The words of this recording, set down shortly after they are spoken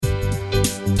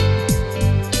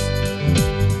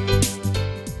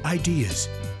ideas,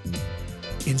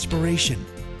 inspiration,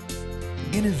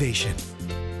 innovation.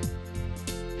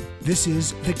 This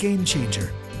is The Game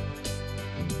Changer.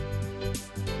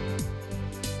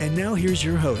 And now here's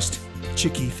your host,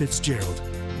 Chicky Fitzgerald.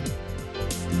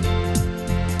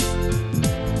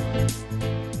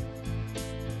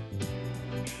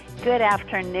 Good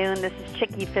afternoon. This is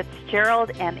Chicky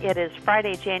Fitzgerald, and it is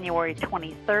Friday, January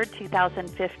 23rd,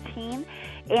 2015.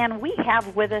 And we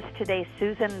have with us today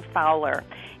Susan Fowler.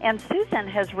 And Susan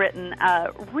has written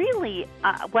really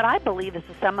what I believe is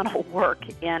a seminal work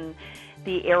in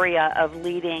the area of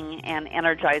leading and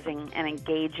energizing and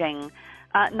engaging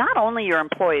not only your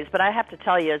employees, but I have to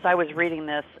tell you, as I was reading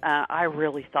this, I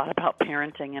really thought about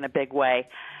parenting in a big way.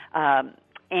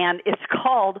 And it's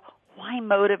called Why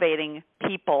Motivating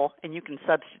People, and you can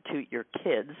substitute your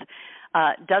kids,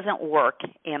 doesn't work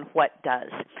and what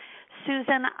does.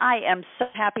 Susan, I am so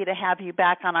happy to have you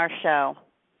back on our show.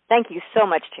 Thank you so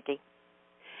much, Chicky.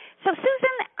 So,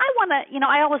 Susan,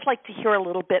 I always like to hear a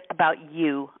little bit about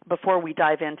you before we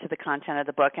dive into the content of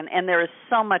the book, and there is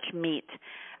so much meat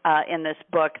in this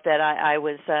book that I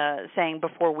was saying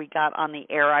before we got on the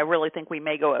air. I really think we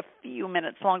may go a few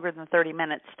minutes longer than 30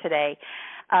 minutes today.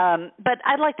 But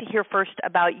I'd like to hear first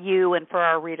about you, and for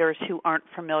our readers who aren't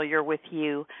familiar with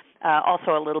you,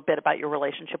 also a little bit about your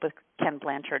relationship with Ken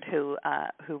Blanchard, who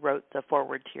wrote the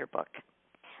foreword to your book.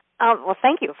 Well,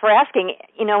 thank you for asking.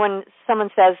 You know, when someone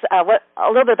says a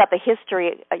little bit about the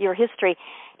history, your history,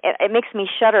 it makes me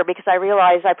shudder because I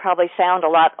realize I probably sound a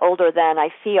lot older than I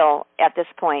feel at this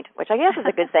point, which I guess is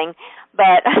a good thing.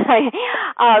 But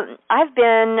I've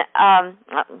been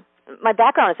my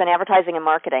background is in advertising and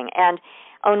marketing, and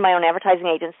own my own advertising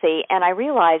agency. And I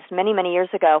realized many, many years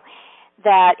ago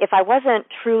that if I wasn't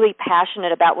truly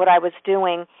passionate about what I was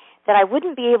doing, that I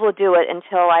wouldn't be able to do it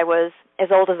until I was as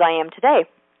old as I am today.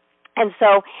 And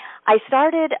so I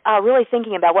started really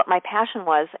thinking about what my passion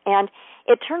was, and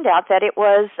it turned out that it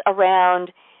was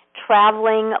around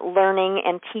traveling, learning,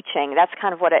 and teaching. That's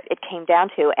kind of what it came down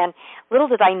to. And little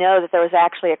did I know that there was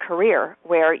actually a career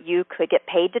where you could get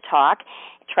paid to talk,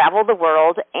 travel the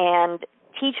world, and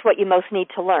teach what you most need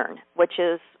to learn, which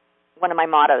is one of my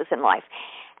mottos in life.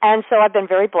 And so I've been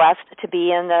very blessed to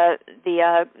be in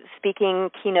the speaking,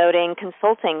 keynoting,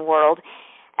 consulting world,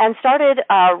 and started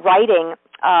writing.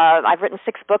 I've written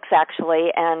 6 books, actually,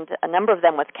 and a number of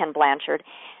them with Ken Blanchard.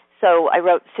 So I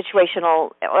wrote it's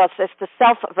the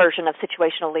self version of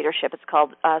situational leadership. It's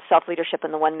called Self-Leadership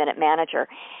and the 1-Minute Manager,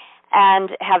 and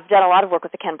have done a lot of work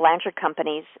with the Ken Blanchard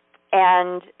companies.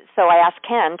 And so I asked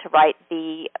Ken to write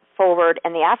the foreword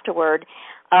and the afterword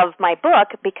of my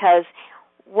book, because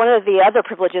one of the other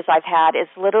privileges I've had is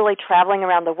literally traveling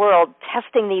around the world,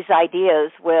 testing these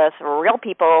ideas with real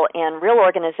people in real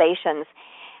organizations,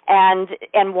 and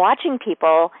watching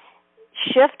people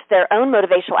shift their own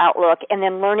motivational outlook and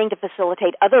then learning to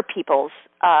facilitate other people's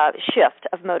shift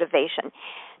of motivation.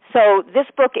 So this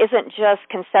book isn't just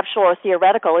conceptual or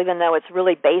theoretical, even though it's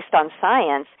really based on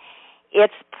science.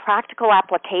 It's practical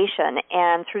application,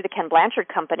 and through the Ken Blanchard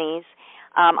companies,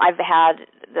 I've had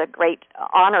the great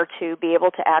honor to be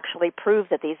able to actually prove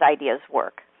that these ideas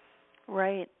work.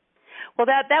 Right. Well,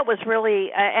 that was really,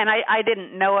 and I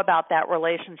didn't know about that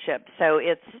relationship, so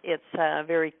it's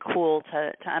very cool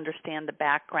to understand the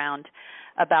background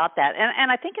about that.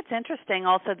 And I think it's interesting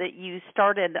also that you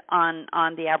started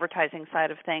on the advertising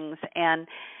side of things, and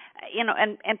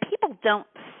and people don't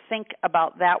think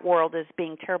about that world as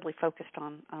being terribly focused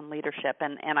on leadership,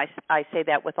 and I say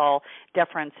that with all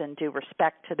deference and due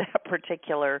respect to that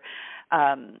particular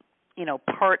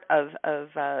part of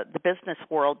the business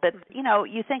world. But,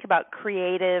 you think about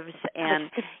creatives and,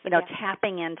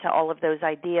 tapping into all of those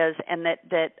ideas, and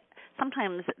that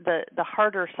sometimes the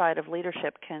harder side of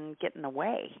leadership can get in the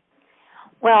way.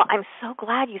 Well, I'm so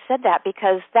glad you said that,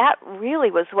 because that really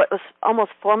was what was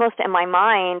almost foremost in my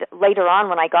mind later on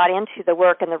when I got into the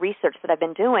work and the research that I've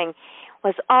been doing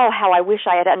was, how I wish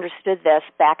I had understood this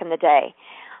back in the day.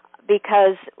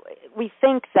 Because we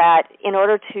think that in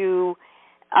order to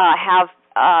have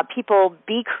people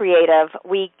be creative,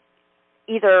 we're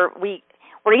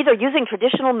either using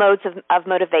traditional modes of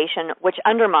motivation, which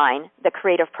undermine the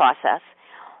creative process,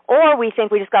 or we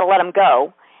think we just got to let them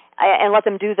go and let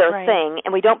them do their thing,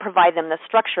 and we don't provide them the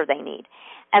structure they need.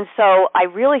 And so I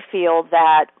really feel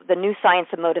that the new science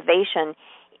of motivation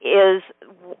is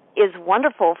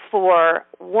wonderful for,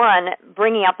 one,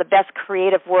 bringing out the best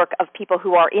creative work of people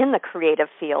who are in the creative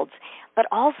fields, but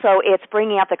also it's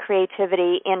bringing out the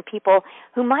creativity in people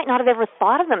who might not have ever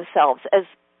thought of themselves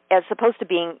as supposed to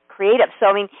being creative. So,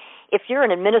 I mean, if you're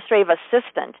an administrative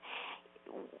assistant,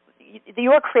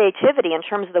 your creativity in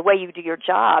terms of the way you do your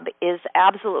job is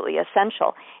absolutely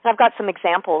essential. And I've got some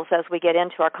examples as we get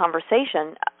into our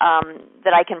conversation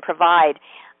that I can provide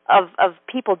of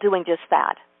people doing just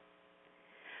that.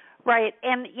 Right.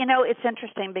 And, it's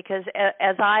interesting because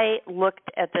as I looked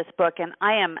at this book, and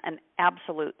I am an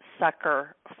absolute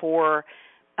sucker for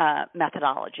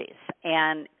methodologies.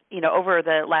 And, over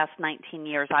the last 19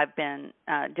 years, I've been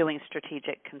doing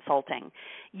strategic consulting,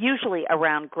 usually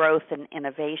around growth and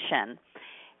innovation.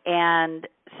 And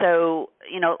so,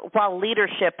 while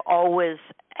leadership always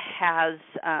has,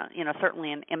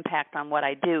 certainly an impact on what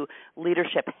I do,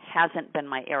 leadership hasn't been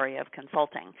my area of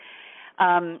consulting.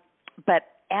 But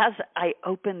as I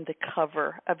opened the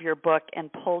cover of your book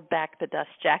and pulled back the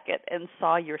dust jacket and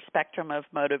saw your spectrum of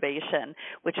motivation,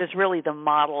 which is really the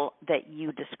model that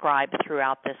you describe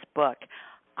throughout this book,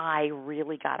 I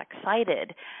really got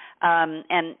excited. And,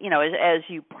 as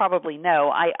you probably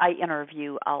know, I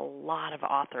interview a lot of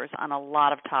authors on a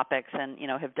lot of topics and,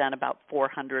 have done about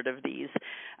 400 of these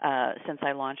since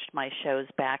I launched my shows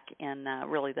back in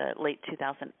really the late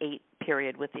 2008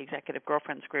 period with the Executive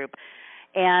Girlfriends Group.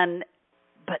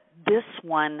 But this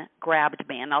one grabbed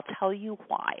me, and I'll tell you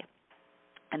why.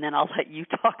 And then I'll let you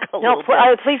talk a little bit.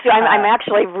 No, please do. I'm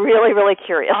actually really, really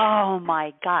curious. Oh,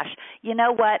 my gosh. You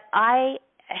know what? I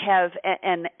have,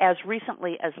 and as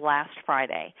recently as last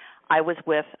Friday, I was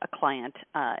with a client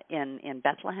in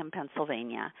Bethlehem,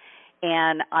 Pennsylvania,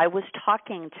 and I was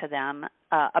talking to them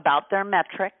about their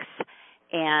metrics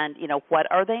and, what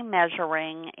are they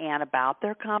measuring and about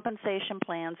their compensation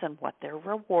plans and what they're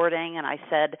rewarding. And I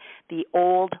said the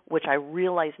old, which I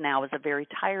realize now is a very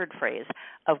tired phrase,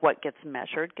 of what gets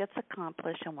measured gets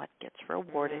accomplished and what gets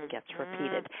rewarded gets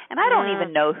repeated. And I don't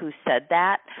even know who said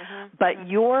that, but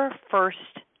your first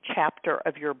chapter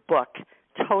of your book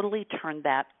totally turned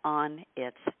that on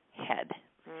its head.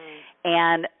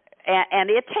 And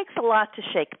it takes a lot to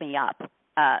shake me up,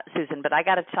 Susan, but I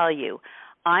got to tell you,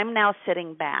 I'm now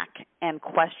sitting back and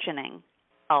questioning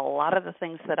a lot of the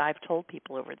things that I've told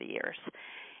people over the years.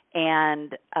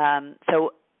 And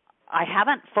so I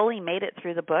haven't fully made it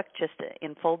through the book, just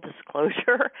in full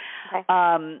disclosure,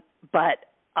 but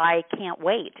I can't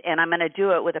wait. And I'm going to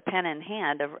do it with a pen in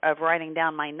hand of writing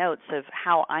down my notes of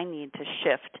how I need to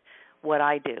shift what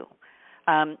I do.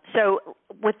 So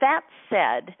with that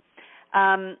said,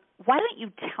 why don't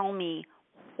you tell me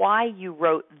why you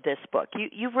wrote this book?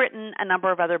 You've written a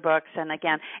number of other books, and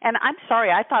I'm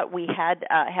sorry, I thought we had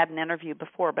an interview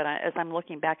before, but as I'm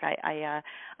looking back, I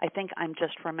think I'm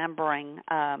just remembering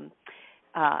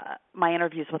my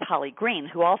interviews with Holly Green,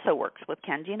 who also works with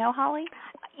Ken. Do you know Holly?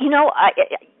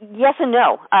 Yes and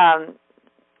no.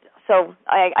 So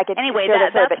I could anyway.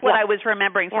 That's what I was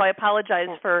remembering. So I apologize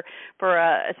for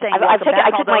saying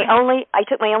I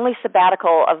took my only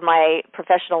sabbatical of my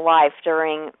professional life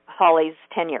during Holly's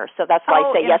tenure. So that's why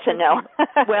I say yes and no.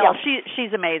 Well,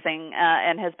 she's amazing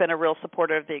and has been a real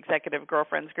supporter of the Executive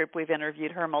Girlfriends Group. We've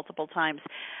interviewed her multiple times.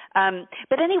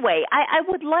 But anyway, I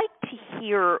would like to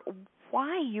hear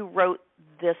why you wrote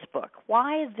this book.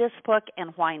 Why this book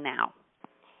and why now?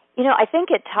 I think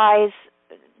it ties.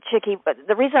 Chicky,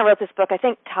 the reason I wrote this book, I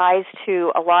think, ties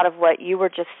to a lot of what you were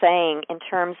just saying in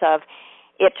terms of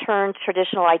it turned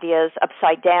traditional ideas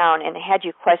upside down and had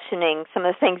you questioning some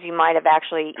of the things you might have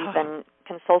actually even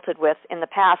consulted with in the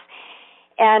past.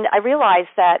 And I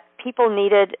realized that people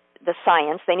needed the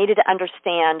science. They needed to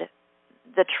understand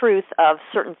the truth of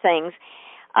certain things,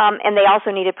 and they also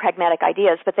needed pragmatic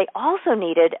ideas, but they also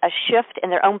needed a shift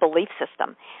in their own belief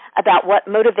system about what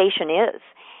motivation is.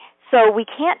 So we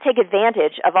can't take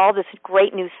advantage of all this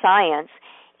great new science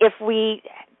if we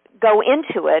go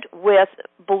into it with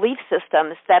belief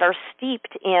systems that are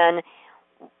steeped in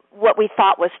what we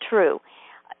thought was true.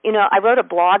 I wrote a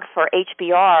blog for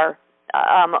HBR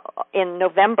in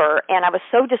November, and I was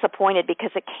so disappointed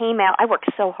because it came out. I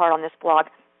worked so hard on this blog,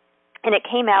 and it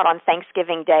came out on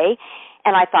Thanksgiving Day,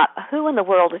 and I thought, who in the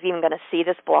world is even going to see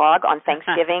this blog on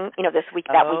Thanksgiving,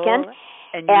 that weekend?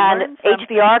 And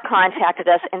HBR contacted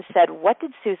us and said, what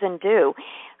did Susan do?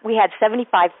 We had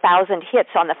 75,000 hits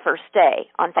on the first day,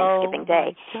 on Thanksgiving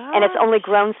Day, and it's only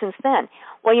grown since then.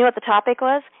 Well, you know what the topic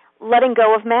was? Letting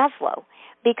go of Maslow,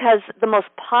 because the most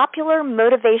popular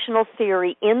motivational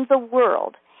theory in the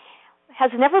world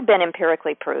has never been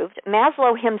empirically proved.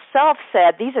 Maslow himself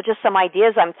said, these are just some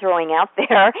ideas I'm throwing out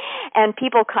there, and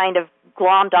people kind of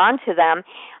glommed onto them.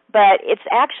 But it's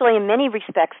actually, in many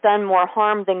respects, done more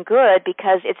harm than good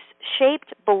because it's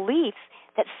shaped beliefs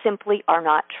that simply are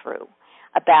not true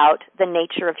about the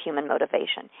nature of human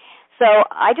motivation. So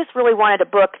I just really wanted a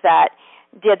book that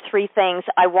did three things.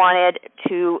 I wanted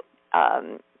to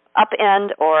upend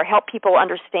or help people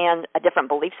understand a different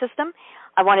belief system.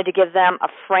 I wanted to give them a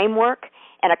framework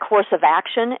and a course of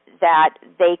action that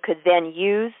they could then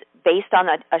use based on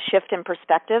a shift in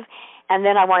perspective. And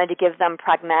then I wanted to give them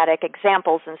pragmatic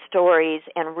examples and stories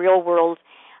and real-world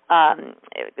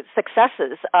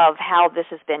successes of how this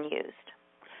has been used.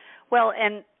 Well,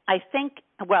 and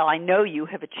I know you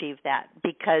have achieved that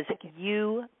because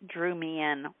you drew me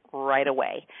in right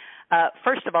away.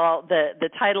 First of all, the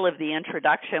title of the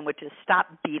introduction, which is Stop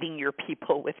Beating Your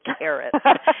People with Carrots.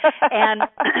 And,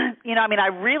 I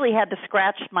really had to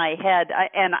scratch my head.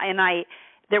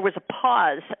 There was a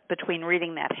pause between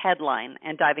reading that headline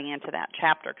and diving into that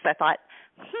chapter because I thought,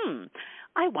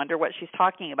 I wonder what she's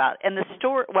talking about. And the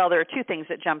story, well, there are two things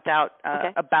that jumped out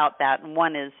about that. And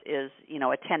one is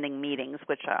attending meetings,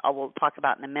 which I will talk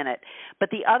about in a minute. But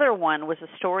the other one was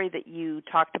a story that you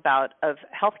talked about of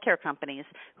healthcare companies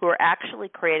who are actually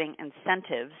creating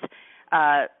incentives,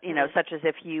 such as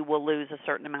if you will lose a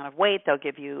certain amount of weight, they'll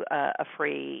give you a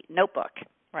free notebook,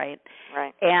 right?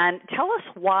 Right. And tell us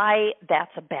why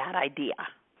that's a bad idea.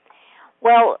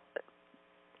 Well,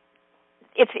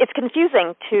 it's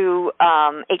confusing to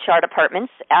HR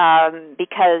departments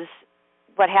because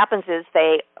what happens is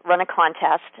they run a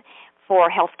contest for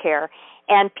healthcare,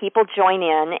 and people join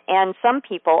in, and some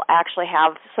people actually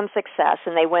have some success,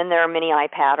 and they win their mini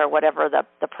iPad or whatever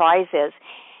the prize is.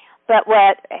 But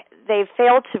what they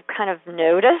fail to kind of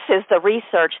notice is the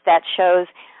research that shows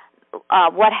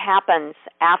what happens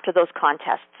after those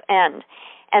contests end.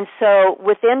 And so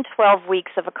within 12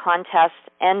 weeks of a contest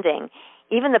ending,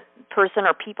 even the person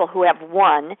or people who have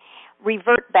won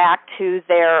revert back to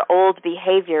their old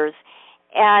behaviors.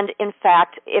 And, in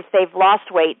fact, if they've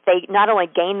lost weight, they not only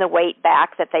gain the weight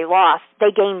back that they lost,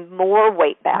 they gain more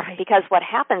weight back. Right. Because what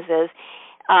happens is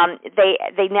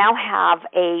they now have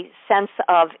a sense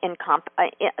of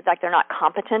like they're not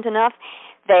competent enough.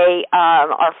 They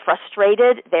are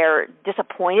frustrated. They're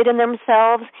disappointed in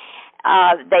themselves.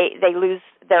 They lose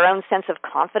their own sense of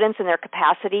confidence in their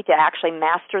capacity to actually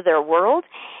master their world.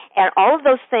 And all of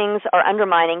those things are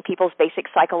undermining people's basic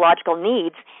psychological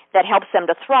needs that helps them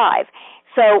to thrive.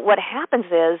 So what happens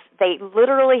is they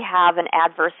literally have an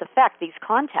adverse effect, these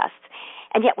contests,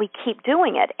 and yet we keep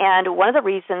doing it. And one of the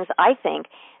reasons I think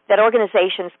that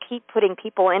organizations keep putting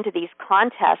people into these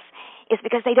contests is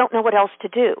because they don't know what else to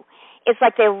do. It's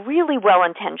like they're really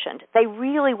well-intentioned. They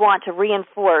really want to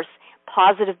reinforce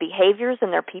positive behaviors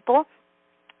in their people.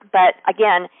 But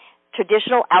again,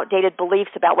 traditional outdated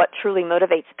beliefs about what truly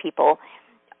motivates people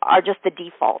are just the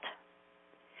default.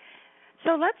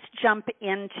 So let's jump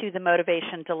into the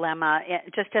motivation dilemma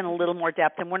just in a little more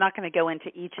depth, and we're not going to go into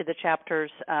each of the chapters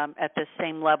at the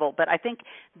same level, but I think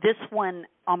this one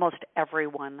almost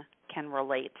everyone can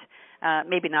relate.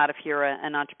 Maybe not if you're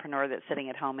an entrepreneur that's sitting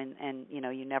at home and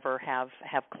you never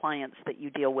have clients that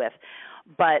you deal with,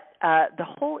 but the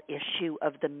whole issue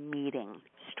of the meeting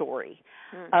story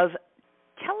of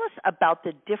tell us about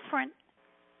the different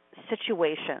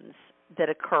situations that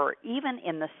occur even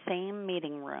in the same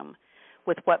meeting room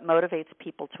with what motivates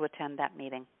people to attend that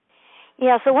meeting.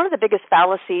 Yeah, so one of the biggest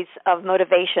fallacies of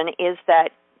motivation is that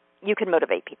you can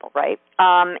motivate people, right?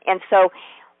 And so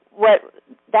what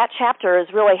that chapter is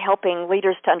really helping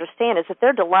leaders to understand is that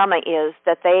their dilemma is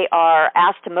that they are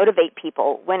asked to motivate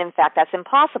people when, in fact, that's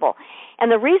impossible. And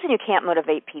the reason you can't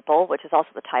motivate people, which is also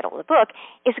the title of the book,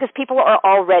 is because people are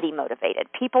already motivated.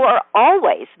 People are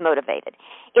always motivated.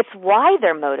 It's why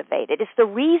they're motivated. It's the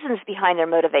reasons behind their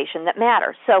motivation that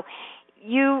matter. So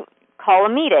you call a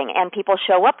meeting, and people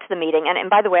show up to the meeting. And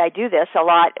by the way, I do this a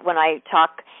lot when I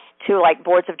talk to like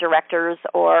boards of directors,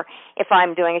 or if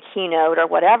I'm doing a keynote or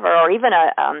whatever, or even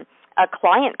a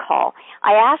client call.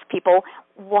 I ask people,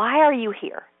 why are you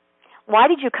here? Why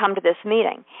did you come to this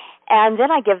meeting? And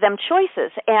then I give them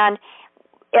choices. And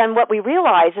what we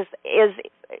realize is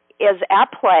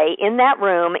at play in that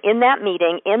room, in that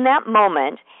meeting, in that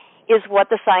moment, is what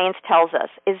the science tells us,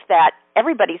 is that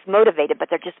everybody's motivated, but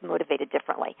they're just motivated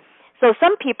differently. So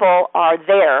some people are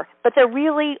there, but they're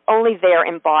really only there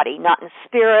in body, not in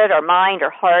spirit or mind or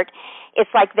heart. It's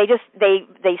like they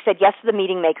said yes to the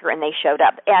meeting maker and they showed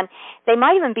up. And they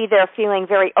might even be there feeling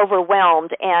very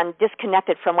overwhelmed and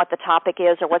disconnected from what the topic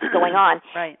is or what's going on.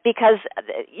 Right. Because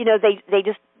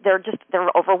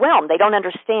they're overwhelmed. They don't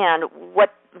understand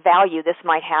what value this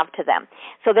might have to them.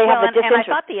 So they have the disinterest.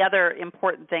 And I thought the other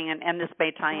important thing, and this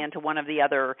may tie into one of the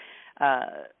other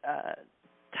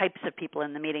types of people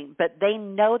in the meeting, but they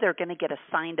know they're going to get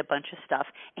assigned a bunch of stuff,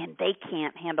 and they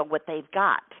can't handle what they've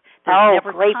got. There's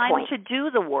never great time point. to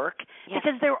do the work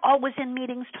because they're always in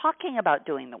meetings talking about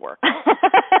doing the work.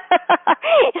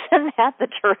 Isn't that the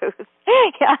truth?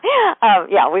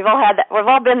 We've all had that. We've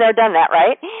all been there, done that,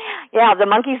 right? Yeah, the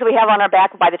monkeys we have on our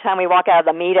back by the time we walk out of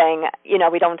the meeting,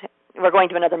 we're going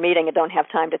to another meeting and don't have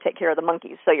time to take care of the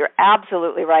monkeys. So you're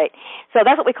absolutely right. So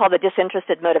that's what we call the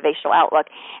disinterested motivational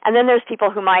outlook. And then there's people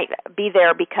who might be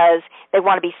there because they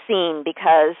want to be seen,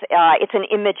 because it's an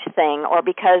image thing, or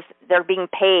because they're being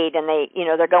paid and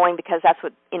they're going because that's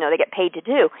what they get paid to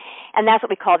do. And that's what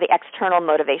we call the external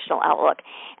motivational outlook.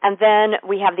 And then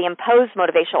we have the imposed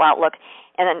motivational outlook.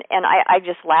 And I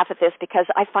just laugh at this because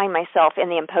I find myself in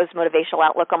the imposed motivational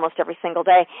outlook almost every single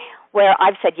day, where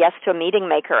I've said yes to a meeting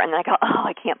maker, and then I go, oh,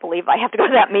 I can't believe I have to go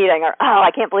to that meeting, or oh,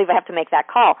 I can't believe I have to make that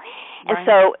call. And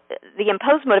so the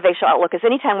imposed motivational outlook is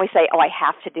anytime we say, oh, I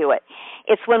have to do it.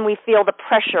 It's when we feel the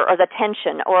pressure or the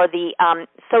tension or the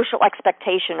social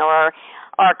expectation, or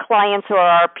our clients or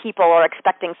our people are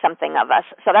expecting something of us.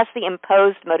 So that's the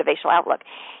imposed motivational outlook.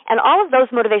 And all of those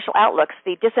motivational outlooks,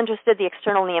 the disinterested, the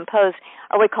external, and the imposed,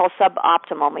 are what we call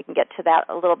suboptimal. We can get to that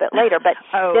a little bit later. But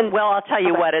I'll tell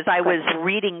you what, as I was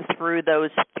reading through those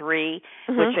three,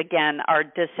 which again are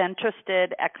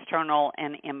disinterested, external,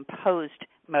 and imposed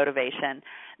motivation,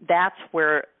 that's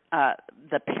where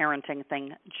the parenting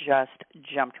thing just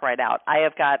jumped right out. I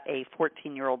have got a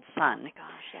 14-year-old son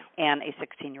and a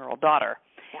 16-year-old daughter.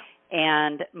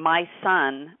 And my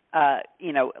son,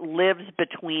 lives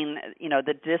between,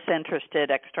 the disinterested,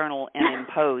 external, and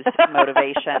imposed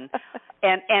motivation,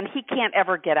 and he can't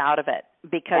ever get out of it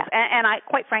because, and I,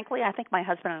 quite frankly, I think my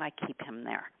husband and I keep him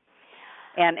there.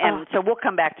 And so we'll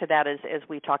come back to that as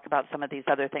we talk about some of these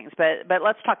other things. But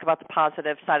let's talk about the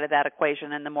positive side of that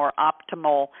equation and the more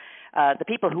optimal, the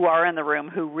people who are in the room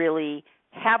who really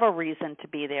have a reason to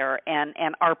be there and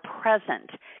are present.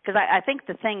 Because I think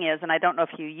the thing is, and I don't know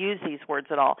if you use these words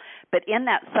at all, but in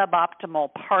that suboptimal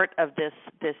part of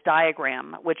this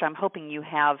diagram, which I'm hoping you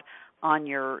have on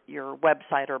your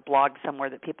website or blog somewhere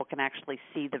that people can actually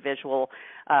see the visual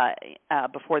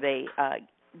before they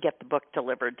get the book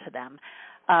delivered to them,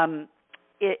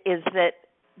 is that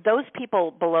those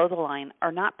people below the line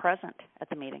are not present at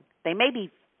the meeting. They may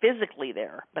be physically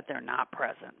there, but they're not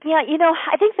present. Yeah,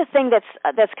 I think the thing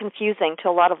that's confusing to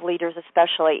a lot of leaders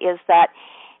especially is that,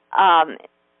 and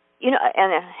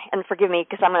forgive me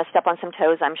because I'm going to step on some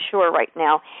toes, I'm sure, right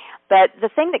now, but the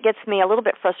thing that gets me a little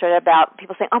bit frustrated about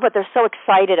people saying, oh, but they're so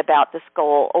excited about this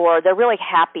goal, or they're really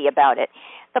happy about it.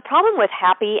 The problem with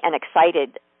happy and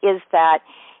excited is that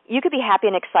you could be happy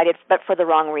and excited, but for the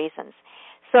wrong reasons.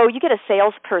 So you get a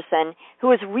salesperson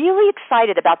who is really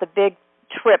excited about the big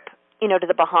trip, to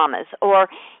the Bahamas, or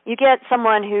you get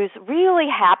someone who's really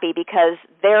happy because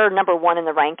they're number one in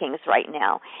the rankings right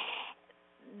now.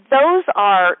 Those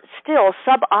are still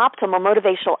suboptimal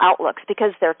motivational outlooks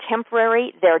because they're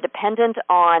temporary, they're dependent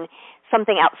on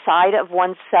something outside of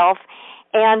oneself,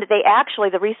 and they actually,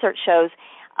 the research shows,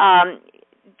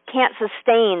 can't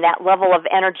sustain that level of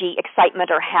energy,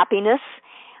 excitement, or happiness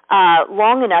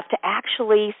long enough to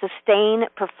actually sustain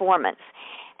performance.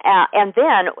 And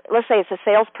then, let's say it's a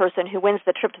salesperson who wins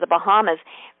the trip to the Bahamas.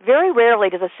 Very rarely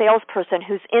does a salesperson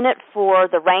who's in it for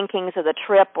the rankings or the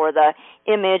trip or the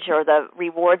image or the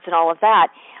rewards and all of that,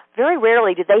 very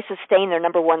rarely do they sustain their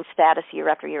number one status year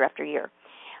after year after year.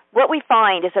 What we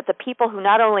find is that the people who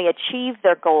not only achieve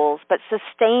their goals but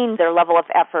sustain their level of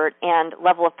effort and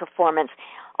level of performance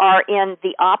are in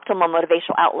the optimal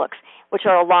motivational outlooks, which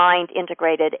are aligned,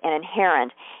 integrated, and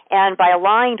inherent. And by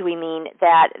aligned, we mean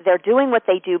that they're doing what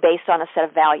they do based on a set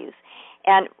of values.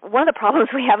 And one of the problems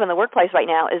we have in the workplace right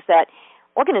now is that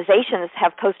organizations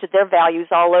have posted their values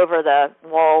all over the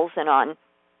walls and on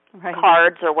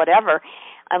cards or whatever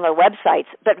on their websites,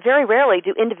 but very rarely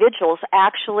do individuals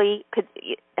actually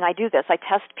and I do this, I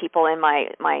test people in my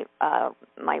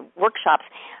workshops.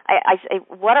 I say,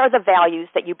 what are the values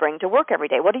that you bring to work every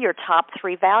day? What are your top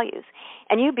 3 values?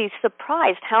 And you'd be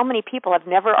surprised how many people have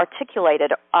never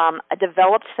articulated a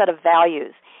developed set of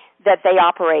values that they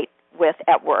operate with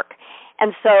at work.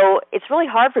 And so it's really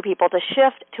hard for people to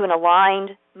shift to an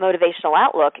aligned motivational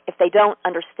outlook if they don't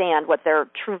understand what their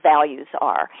true values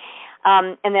are.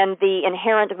 And then the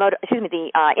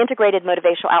integrated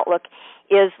motivational outlook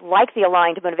is like the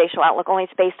aligned motivational outlook, only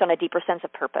it's based on a deeper sense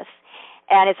of purpose.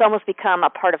 And it's almost become a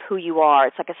part of who you are.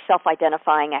 It's like a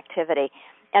self-identifying activity.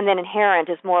 And then inherent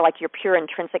is more like your pure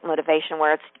intrinsic motivation,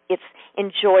 where it's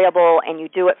enjoyable and you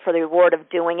do it for the reward of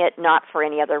doing it, not for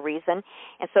any other reason.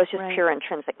 And so it's just pure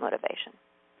intrinsic motivation.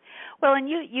 Well, and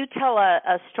you tell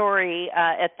a story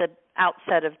at the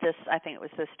outset of this, I think it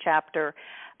was this chapter,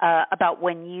 about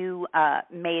when you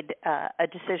made a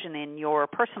decision in your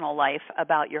personal life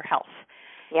about your health.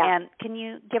 Yeah. And can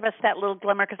you give us that little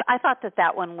glimmer? Because I thought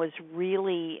that one was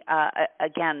really,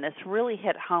 again, this really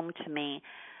hit home to me,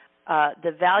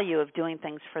 the value of doing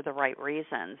things for the right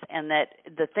reasons, and that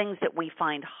the things that we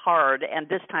find hard, and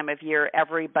this time of year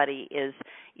everybody is,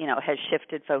 has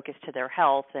shifted focus to their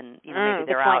health, and maybe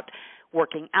they're out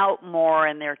working out more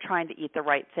and they're trying to eat the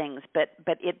right things, but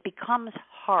it becomes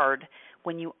hard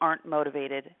when you aren't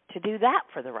motivated to do that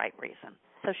for the right reason.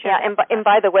 So yeah, and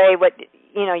by the way, what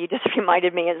you just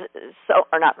reminded me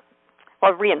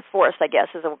reinforced, I guess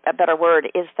is a better word,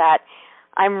 is that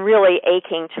I'm really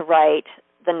aching to write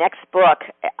the next book,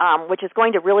 which is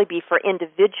going to really be for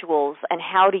individuals and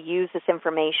how to use this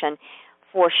information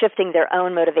for shifting their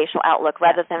own motivational outlook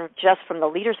rather than just from the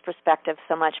leader's perspective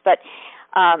so much. But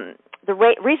the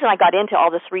reason I got into all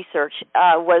this research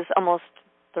was almost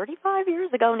 35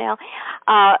 years ago now.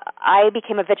 I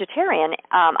became a vegetarian.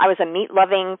 I was a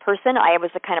meat-loving person. I was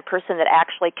the kind of person that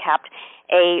actually kept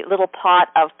a little pot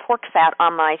of pork fat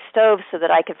on my stove so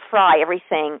that I could fry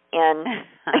everything in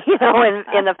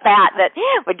the fat that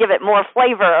would give it more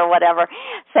flavor or whatever.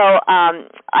 So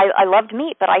I loved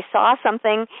meat, but I saw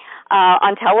something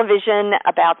on television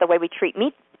about the way we treat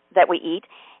meat that we eat,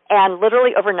 and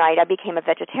literally overnight I became a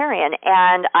vegetarian,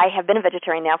 and I have been a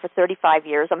vegetarian now for 35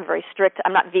 years. I'm very strict.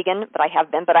 I'm not vegan, but I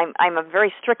have been, but I'm a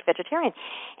very strict vegetarian.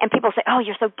 And people say, "Oh,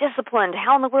 you're so disciplined.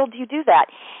 How in the world do you do that?"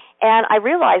 And I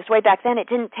realized way back then it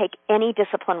didn't take any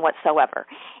discipline whatsoever.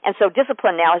 And so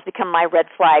discipline now has become my red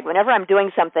flag. Whenever I'm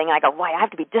doing something and I go, "Why, I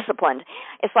have to be disciplined,"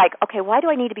 it's like, okay, why do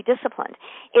I need to be disciplined?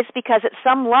 It's because at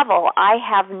some level I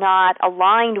have not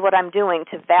aligned what I'm doing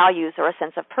to values or a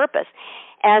sense of purpose.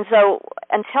 And so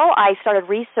until I started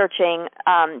researching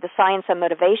the science of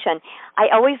motivation, I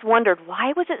always wondered,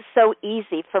 why was it so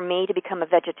easy for me to become a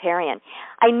vegetarian?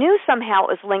 I knew somehow it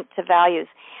was linked to values,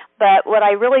 but what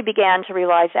I really began to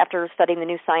realize after studying the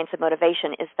new science of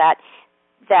motivation is that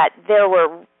there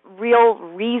were real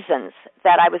reasons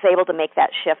that I was able to make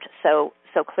that shift so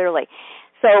clearly.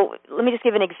 So let me just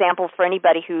give an example for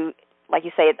anybody who, like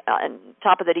you say, on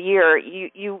top of the year,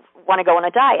 you want to go on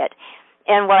a diet.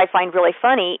 And what I find really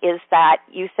funny is that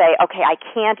you say, okay, I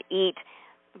can't eat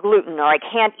gluten, or I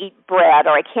can't eat bread,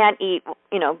 or I can't eat,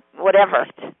 whatever.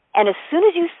 And as soon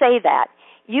as you say that,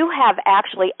 you have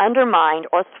actually undermined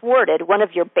or thwarted one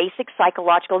of your basic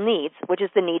psychological needs, which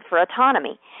is the need for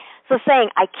autonomy. So saying,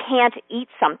 I can't eat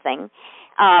something,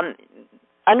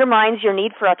 undermines your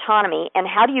need for autonomy. And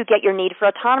how do you get your need for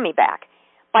autonomy back?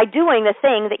 By doing the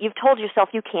thing that you've told yourself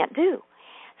you can't do.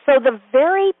 So the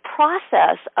very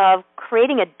process of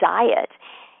creating a diet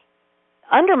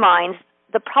undermines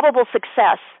the probable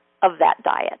success of that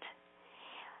diet.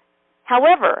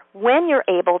 However, when you're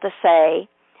able to say,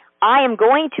 I am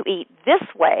going to eat this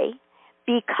way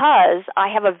because I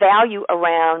have a value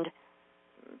around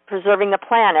preserving the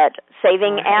planet,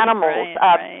 saving animals,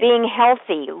 being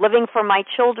healthy, living for my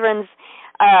children's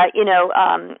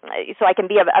so I can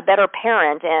be a better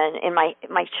parent and in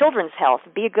my children's health,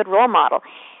 be a good role model,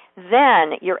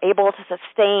 then you're able to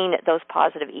sustain those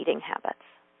positive eating habits.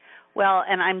 Well,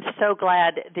 and I'm so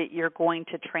glad that you're going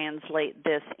to translate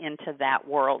this into that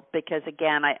world because,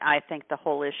 again, I think the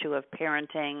whole issue of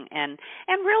parenting and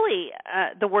really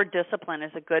the word discipline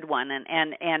is a good one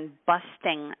and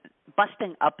busting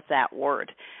up that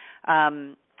word.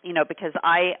 Because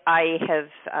I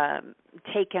have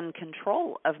taken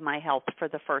control of my health for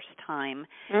the first time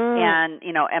and,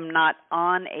 am not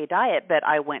on a diet, but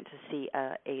I went to see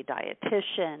a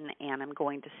dietitian and I'm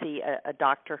going to see a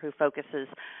doctor who focuses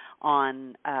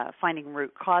on finding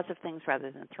root cause of things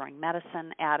rather than throwing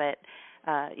medicine at it.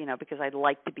 Because I'd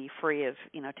like to be free of,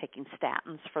 taking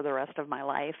statins for the rest of my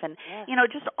life. And,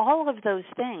 just all of those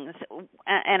things.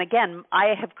 And again,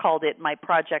 I have called it my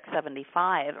Project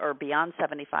 75 or Beyond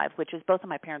 75, which is both of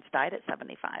my parents died at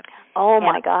 75. Oh,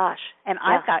 my gosh. And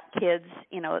I've got kids,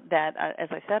 that, as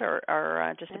I said,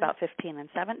 are just about 15 and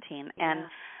 17. And,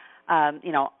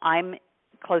 I'm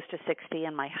close to 60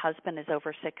 and my husband is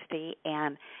over 60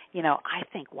 and I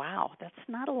think, wow, that's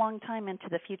not a long time into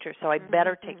the future, so I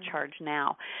better take charge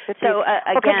now. So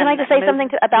again, can I just say something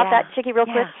about that, Chickie, real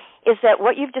quick? Is that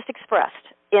what you've just expressed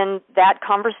in that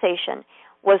conversation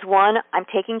was one, I'm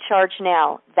taking charge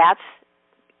now. That's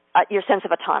your sense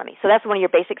of autonomy. So that's one of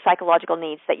your basic psychological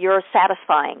needs that you're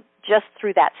satisfying just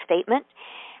through that statement.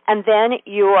 And then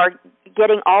you are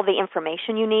getting all the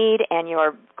information you need and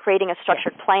you're creating a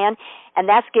structured plan, and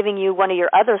that's giving you one of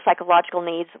your other psychological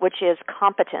needs, which is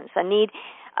competence, a need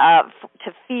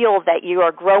to feel that you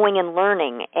are growing and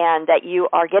learning and that you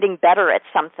are getting better at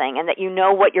something and that you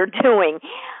know what you're doing.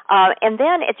 And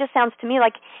then it just sounds to me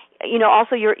like,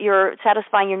 also you're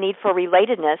satisfying your need for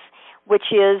relatedness,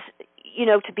 which is,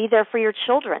 to be there for your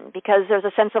children because there's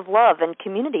a sense of love and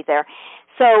community there.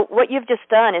 So what you've just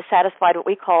done is satisfied what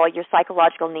we call your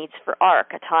psychological needs for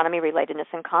ARC, autonomy,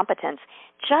 relatedness, and competence,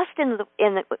 just in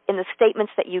the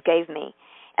statements that you gave me.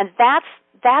 And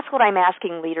that's what I'm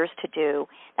asking leaders to do.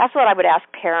 That's what I would ask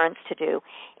parents to do,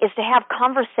 is to have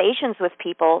conversations with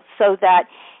people so that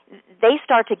they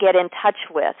start to get in touch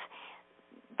with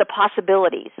the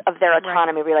possibilities of their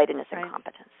autonomy, relatedness, and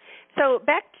competence. So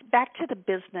back to the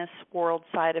business world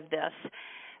side of this.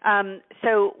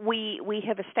 So we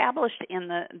have established in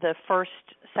the first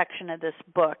section of this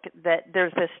book that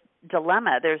there's this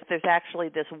dilemma. There's actually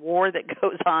this war that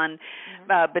goes on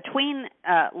between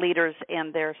leaders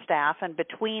and their staff, and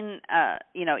between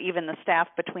even the staff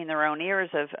between their own ears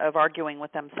of arguing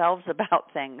with themselves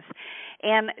about things.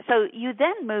 And so you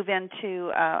then move into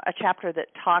a chapter that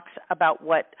talks about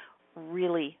what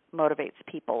really motivates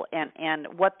people and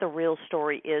what the real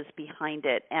story is behind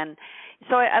it. And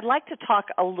so I'd like to talk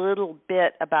a little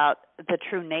bit about the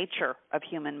true nature of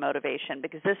human motivation,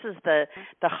 because this is the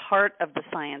heart of the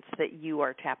science that you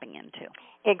are tapping into.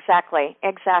 Exactly.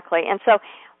 And so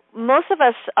most of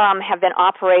us have been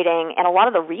operating, and a lot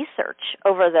of the research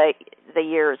over the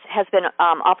years has been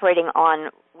operating on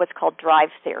what's called drive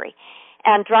theory.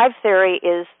 And drive theory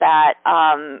is that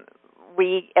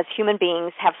we, as human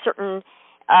beings, have certain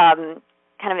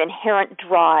kind of inherent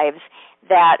drives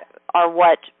that are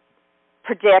what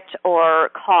predict or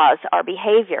cause our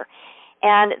behavior.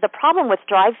 And the problem with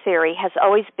drive theory has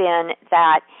always been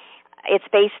that it's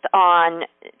based on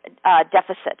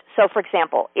deficit. So, for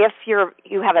example, if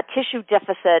you have a tissue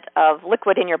deficit of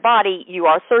liquid in your body, you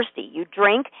are thirsty. You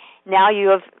drink, now you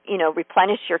have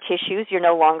replenished your tissues, you're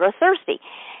no longer thirsty.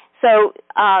 So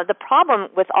the problem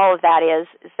with all of that is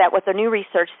that what the new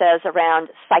research says around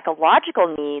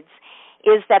psychological needs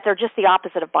is that they're just the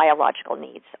opposite of biological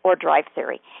needs or drive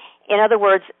theory. In other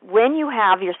words, when you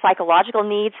have your psychological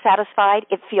needs satisfied,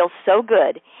 it feels so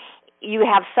good. You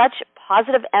have such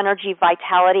positive energy,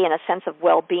 vitality, and a sense of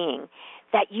well-being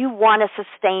that you want to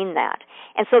sustain that.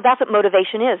 And so that's what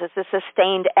motivation is. It's a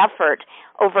sustained effort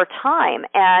over time.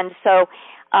 And so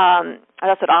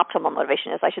that's what optimal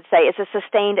motivation is, I should say. It's a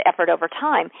sustained effort over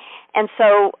time. And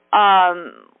so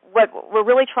what we're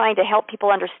really trying to help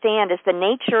people understand is the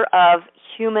nature of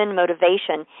human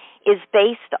motivation is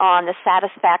based on the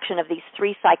satisfaction of these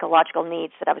three psychological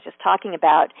needs that I was just talking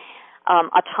about,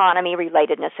 autonomy,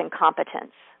 relatedness, and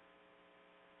competence.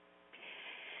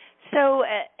 So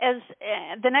as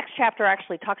the next chapter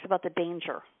actually talks about the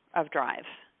danger of drive.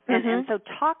 And so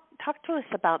talk to us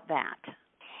about that.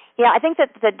 Yeah, I think that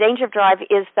the danger of drive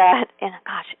is that, and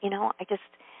gosh,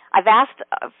 I've asked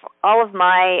all of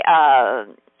my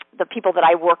the people that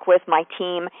I work with, my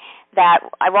team, that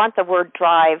I want the word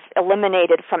drive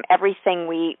eliminated from everything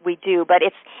we do, but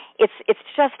it's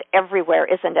just everywhere,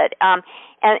 isn't it?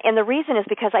 And the reason is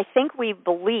because I think we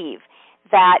believe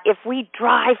that if we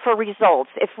drive for results,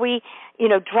 if we,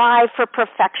 drive for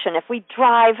perfection, if we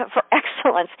drive for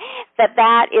excellence,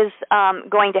 that is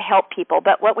going to help people.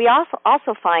 But what we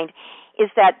also find is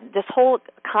that this whole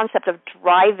concept of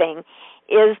driving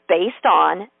is based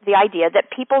on the idea that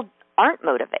people aren't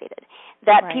motivated,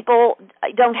 that people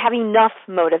don't have enough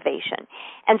motivation.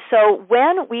 And so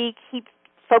when we keep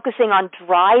focusing on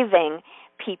driving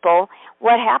people,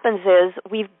 what happens is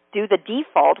we do the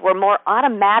default. We're more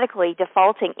automatically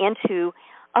defaulting into,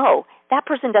 that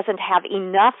person doesn't have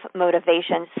enough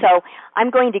motivation, so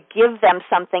I'm going to give them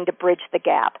something to bridge the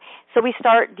gap. So we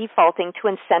start defaulting to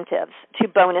incentives, to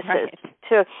bonuses,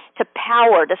 to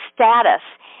power, to status,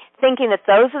 thinking that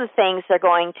those are the things that are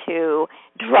going to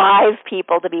drive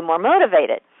people to be more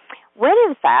motivated. When,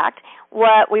 in fact,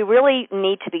 what we really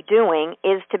need to be doing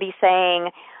is to be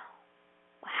saying,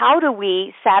 how do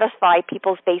we satisfy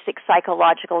people's basic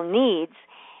psychological needs?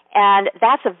 And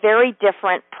that's a very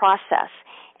different process.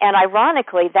 And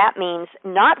ironically, that means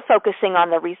not focusing on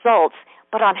the results,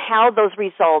 but on how those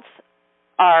results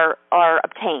are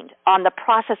obtained, on the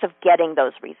process of getting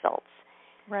those results.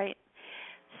 Right.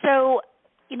 So,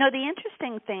 the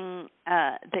interesting thing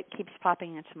that keeps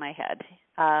popping into my head,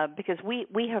 because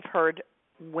we have heard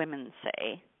women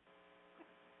say,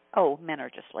 men are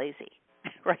just lazy.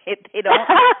 Right?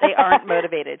 They aren't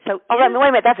motivated. So wait a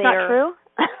minute, that's not true?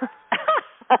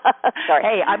 Sorry.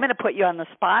 Hey, I'm going to put you on the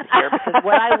spot here, because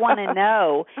what I want to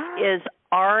know is,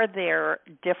 are there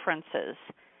differences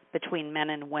between men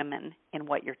and women in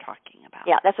what you're talking about?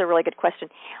 Yeah, that's a really good question.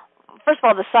 first of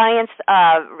all, the science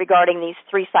regarding these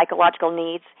 3 psychological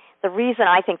needs, the reason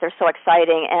I think they're so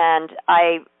exciting, and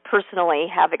I personally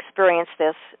have experienced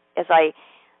this, as I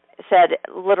said,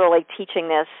 literally teaching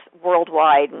this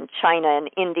worldwide in China and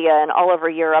India and all over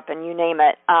Europe and you name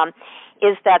it,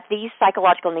 is that these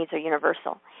psychological needs are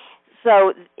universal.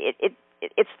 So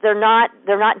they're not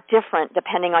different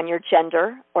depending on your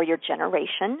gender or your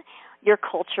generation, your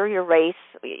culture, your race.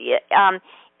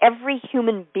 Every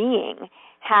human being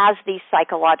has these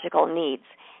psychological needs.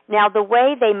 Now, the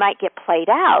way they might get played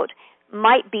out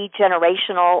might be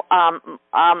generational.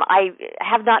 I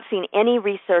have not seen any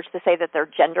research to say that they're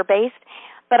gender-based,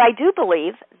 but I do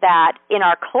believe that in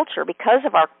our culture, because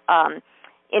of our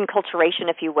enculturation,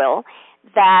 if you will,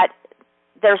 that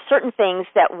there are certain things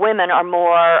that women are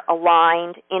more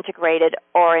aligned, integrated,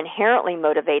 or inherently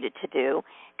motivated to do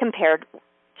compared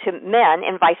to men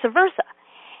and vice versa.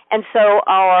 And so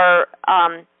our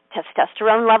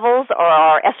testosterone levels or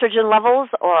our estrogen levels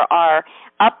or our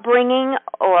upbringing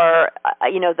or,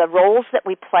 the roles that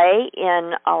we play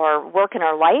in our work and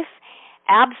our life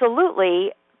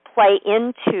absolutely play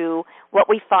into what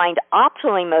we find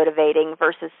optimally motivating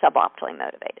versus suboptimally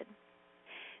motivated.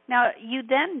 Now, you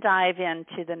then dive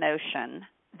into the notion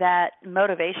that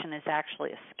motivation is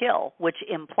actually a skill, which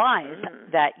implies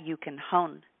that you can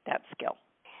hone that skill.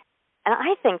 And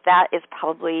I think that is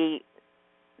probably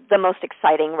the most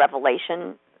exciting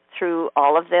revelation through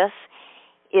all of this,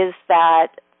 is that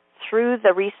through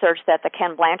the research that the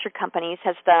Ken Blanchard Companies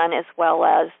has done, as well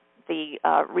as the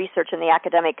research in the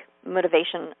academic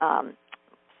motivation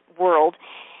world,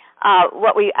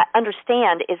 what we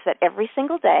understand is that every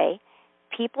single day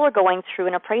people are going through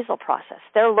an appraisal process.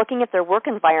 They're looking at their work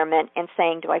environment and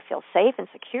saying, do I feel safe and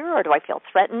secure, or do I feel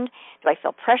threatened? Do I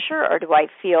feel pressure, or do I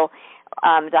feel,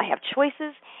 do I have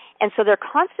choices? And so they're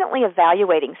constantly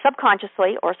evaluating,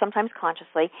 subconsciously or sometimes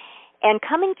consciously, and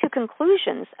coming to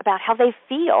conclusions about how they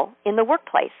feel in the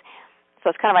workplace. So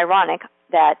it's kind of ironic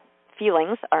that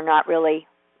feelings are not really,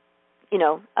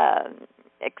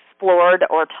 explored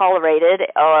or tolerated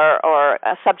or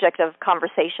a subject of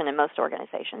conversation in most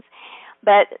organizations.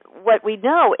 But what we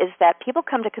know is that people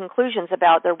come to conclusions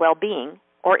about their well-being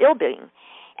or ill-being,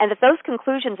 and that those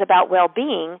conclusions about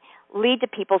well-being lead to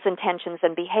people's intentions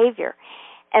and behavior.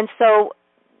 And so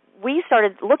we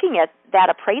started looking at that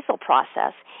appraisal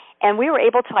process, and we were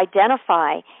able to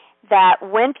identify that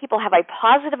when people have a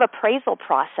positive appraisal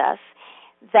process,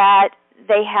 that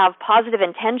they have positive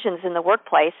intentions in the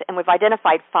workplace, and we've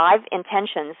identified 5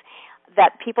 intentions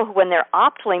that people who, when they're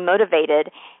optimally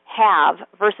motivated, have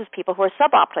versus people who are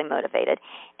suboptimally motivated.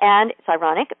 And it's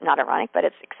not ironic, but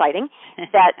it's exciting,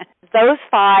 that those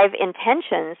 5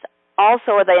 intentions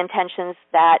also are the intentions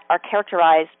that are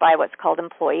characterized by what's called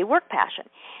employee work passion.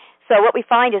 So what we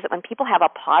find is that when people have a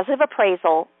positive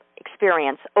appraisal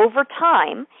experience over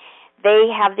time,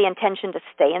 they have the intention to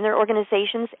stay in their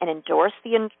organizations and endorse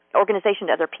the organization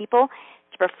to other people,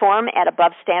 to perform at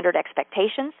above standard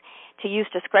expectations, to use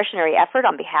discretionary effort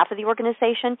on behalf of the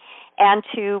organization, and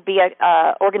to be an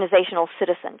organizational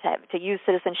citizen, to use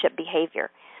citizenship behavior.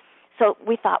 So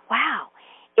we thought, wow,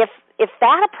 if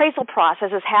that appraisal process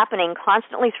is happening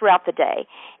constantly throughout the day,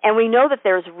 and we know that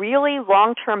there's really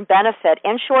long-term benefit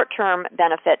and short-term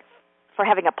benefit for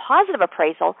having a positive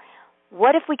appraisal,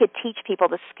 what if we could teach people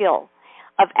the skill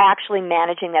of actually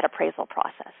managing that appraisal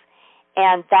process?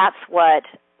 And that's what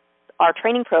our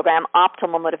training program,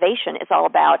 Optimal Motivation, is all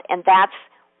about, and that's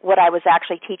what I was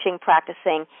actually teaching,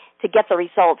 practicing to get the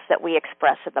results that we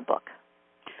express in the book.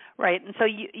 Right, and so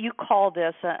you call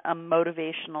this a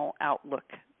motivational outlook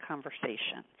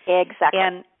conversation.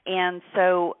 Exactly. And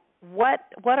so what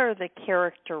are the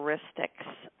characteristics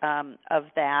of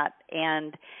that?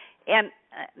 And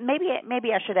maybe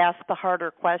I should ask the harder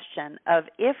question of,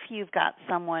 if you've got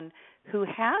someone who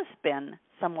has been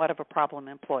somewhat of a problem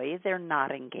employee, they're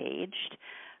not engaged,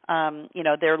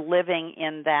 they're living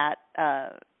in that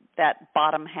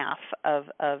bottom half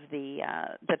of the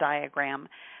diagram.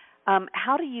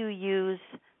 How do you use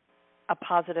a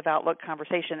positive outlook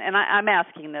conversation? And I'm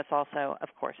asking this also, of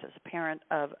course, as a parent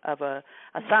of a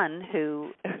son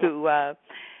who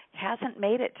hasn't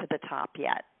made it to the top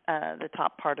yet. The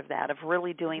top part of that, of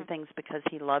really doing things because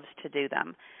he loves to do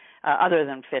them, other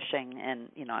than fishing and,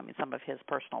 some of his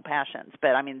personal passions. But,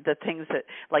 the things that,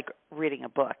 like reading a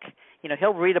book,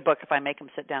 he'll read a book if I make him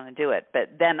sit down and do it,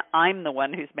 but then I'm the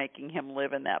one who's making him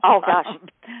live in that. Oh, gosh.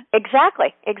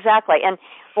 Exactly. And,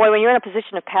 boy, when you're in a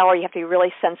position of power, you have to be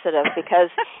really sensitive, because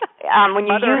when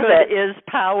you use it. Is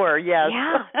power, yes.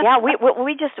 Yeah.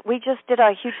 We just did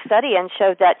a huge study and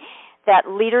showed that that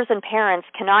leaders and parents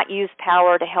cannot use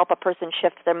power to help a person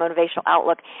shift their motivational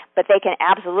outlook, but they can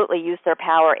absolutely use their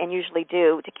power, and usually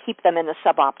do, to keep them in the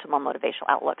suboptimal motivational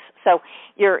outlooks. So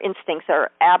your instincts are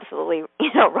absolutely,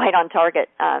 right on target.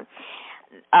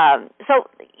 So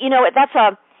that's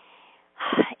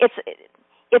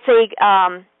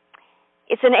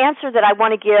it's an answer that I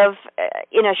want to give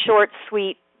in a short,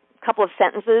 sweet couple of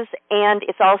sentences, and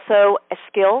it's also a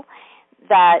skill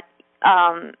that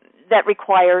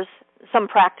requires some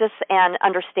practice and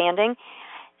understanding.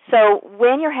 So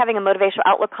when you're having a motivational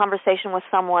outlook conversation with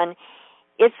someone,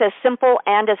 it's as simple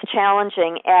and as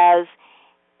challenging as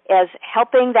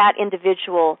helping that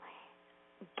individual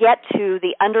get to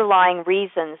the underlying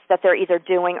reasons that they're either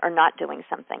doing or not doing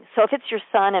something. So if it's your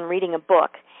son and reading a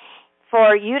book,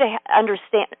 for you to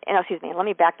understand, let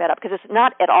me back that up, because it's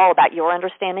not at all about your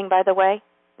understanding, by the way.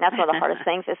 And that's one of the hardest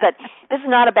things, is that this is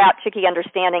not about Chickie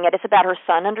understanding it. It's about her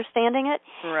son understanding it.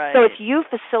 Right. So it's you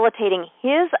facilitating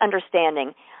his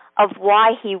understanding of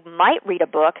why he might read a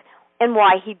book and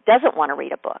why he doesn't want to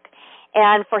read a book.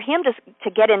 And for him to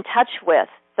get in touch with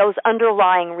those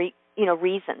underlying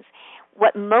reasons.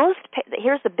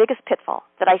 Here's the biggest pitfall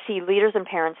that I see leaders and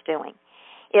parents doing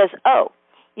is,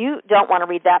 you don't want to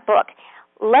read that book.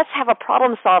 Let's have a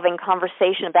problem-solving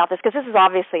conversation about this, because this is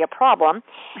obviously a problem,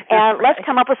 and right. Let's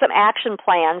come up with some action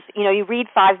plans. You read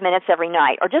 5 minutes every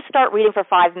night, or just start reading for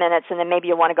 5 minutes, and then maybe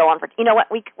you want to go on for,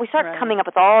 we start right. coming up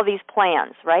with all these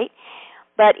plans, right?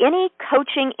 But any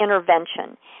coaching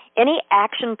intervention, any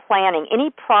action planning,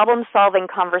 any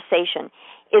problem-solving conversation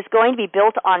is going to be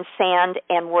built on sand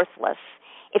and worthless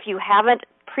if you haven't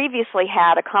previously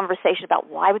had a conversation about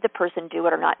why would the person do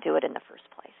it or not do it in the first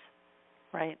place.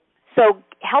 Right. So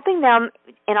helping them,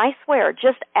 and I swear,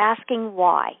 just asking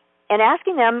why, and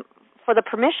asking them for the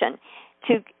permission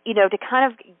to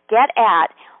kind of get at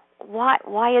why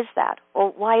is that,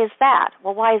 or why is that,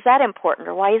 well, why is that important,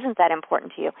 or why isn't that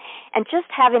important to you, and just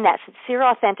having that sincere,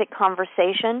 authentic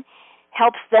conversation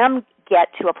helps them get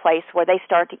to a place where they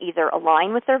start to either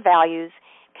align with their values,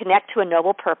 connect to a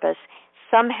noble purpose,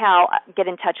 somehow get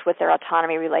in touch with their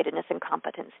autonomy, relatedness, and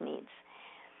competence needs.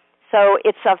 So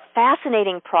it's a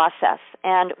fascinating process,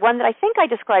 and one that I think I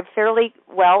described fairly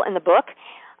well in the book,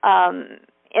 and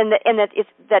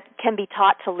that can be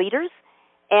taught to leaders.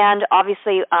 And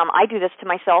obviously, I do this to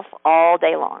myself all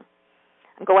day long.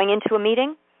 I'm going into a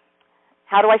meeting.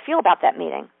 How do I feel about that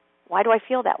meeting? Why do I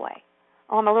feel that way?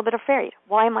 I'm a little bit afraid.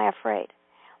 Why am I afraid?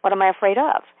 What am I afraid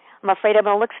of? I'm afraid I'm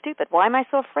going to look stupid. Why am I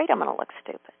so afraid I'm going to look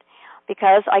stupid?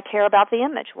 Because I care about the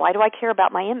image. Why do I care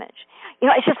about my image?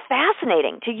 It's just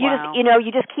fascinating.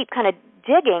 You just keep kind of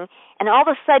digging, and all of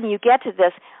a sudden you get to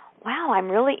this, wow, I'm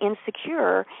really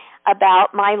insecure about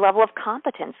my level of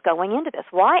competence going into this.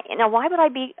 Why would I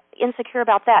be insecure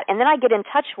about that? And then I get in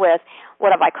touch with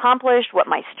what have I accomplished, what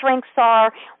my strengths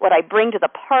are, what I bring to the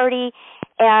party,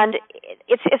 and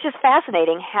it's just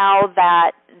fascinating how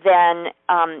that then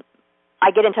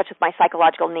I get in touch with my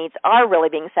psychological needs are really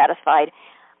being satisfied.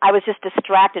 I was just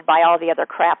distracted by all the other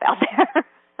crap out there.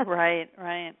 Right.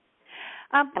 And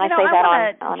I say that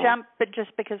want on to jump, but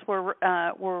just because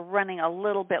we're running a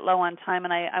little bit low on time,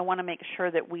 and I want to make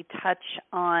sure that we touch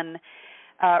on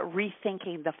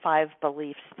rethinking the 5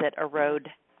 beliefs that erode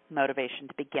motivation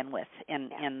to begin with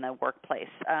in the workplace,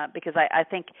 because I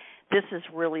think this is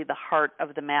really the heart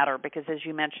of the matter, because as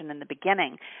you mentioned in the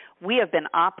beginning, we have been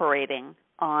operating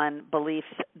on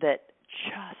beliefs that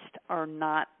just are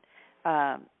not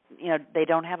they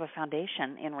don't have a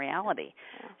foundation in reality.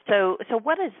 So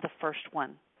what is the first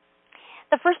one?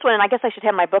 The first one, and I guess I should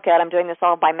have my book out. I'm doing this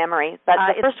all by memory. But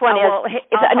the first one is.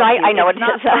 I know what it is.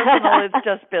 It's not personal. It's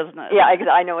just business. Yeah,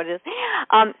 I know what it is.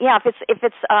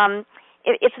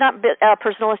 It's not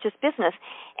personal. It's just business.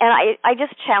 And I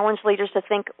just challenge leaders to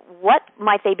think, what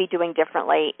might they be doing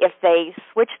differently if they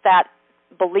switch that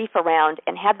belief around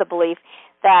and have the belief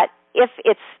that if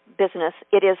it's business,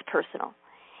 it is personal.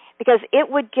 Because it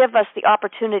would give us the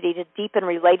opportunity to deepen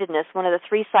relatedness, one of the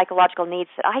 3 psychological needs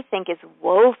that I think is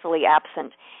woefully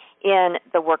absent in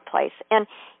the workplace. And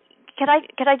could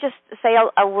I just say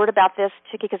a word about this,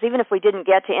 Chickie? Because even if we didn't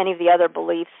get to any of the other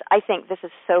beliefs, I think this is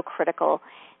so critical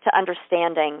to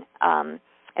understanding,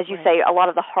 as you say, a lot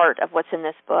of the heart of what's in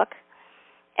this book.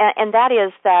 And that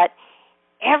is that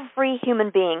every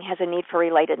human being has a need for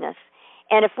relatedness.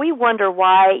 And if we wonder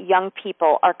why young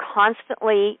people are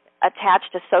constantly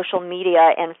attached to social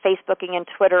media and Facebooking and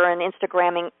Twitter and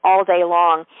Instagramming all day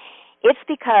long, it's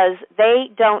because they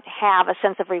don't have a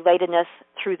sense of relatedness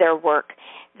through their work.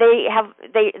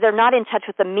 They're not in touch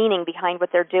with the meaning behind what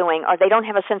they're doing, or they don't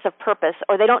have a sense of purpose,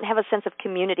 or they don't have a sense of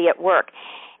community at work.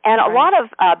 And a lot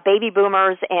of baby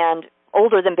boomers and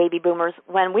older than baby boomers,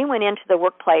 when we went into the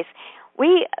workplace,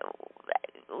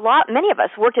 many of us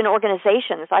worked in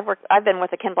organizations. I've been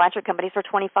with the Ken Blanchard Company for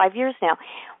 25 years now.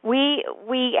 We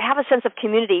have a sense of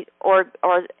community or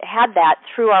had that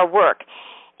through our work.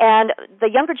 And the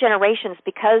younger generations,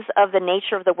 because of the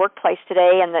nature of the workplace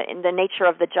today and the nature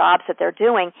of the jobs that they're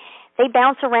doing, they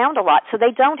bounce around a lot, so they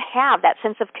don't have that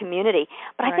sense of community.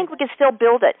 But I think we can still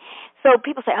build it. So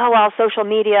people say, oh, well, social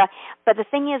media. But the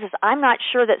thing is I'm not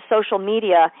sure that social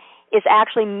media is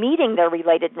actually meeting their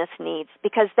relatedness needs,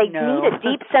 because they need a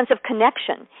deep sense of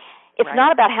connection. It's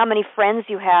not about how many friends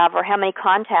you have or how many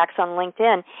contacts on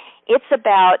LinkedIn. It's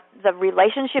about the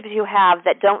relationships you have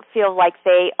that don't feel like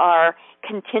they are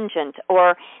contingent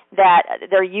or that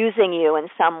they're using you in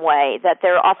some way, that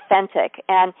they're authentic,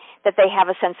 and that they have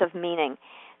a sense of meaning.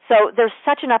 So there's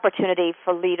such an opportunity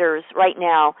for leaders right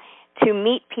now to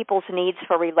meet people's needs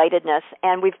for relatedness,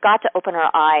 and we've got to open our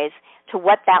eyes to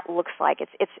what that looks like.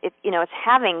 It's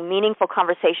having meaningful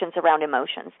conversations around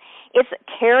emotions. It's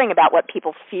caring about what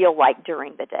people feel like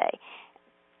during the day.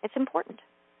 It's important.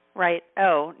 Right.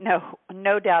 Oh,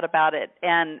 no doubt about it.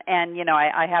 And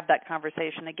I have that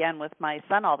conversation again with my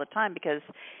son all the time, because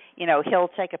he'll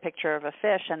take a picture of a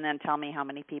fish and then tell me how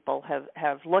many people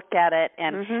have looked at it,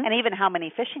 and and even how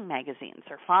many fishing magazines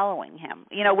are following him,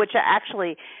 which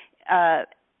actually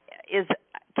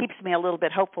keeps me a little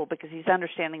bit hopeful, because he's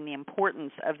understanding the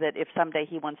importance of that. If someday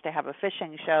he wants to have a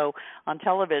fishing show on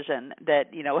television,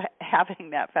 that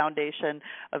having that foundation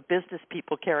of business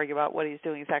people caring about what he's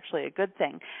doing is actually a good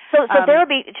thing. So there would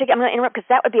be, I'm going to interrupt, because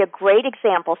that would be a great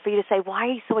example for you to say, why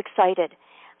are you so excited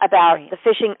about the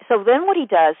fishing? So then what he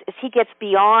does is he gets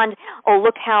beyond, oh,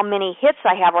 look how many hits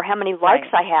I have or how many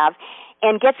likes I have,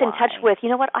 and gets in touch with,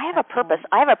 I have a purpose.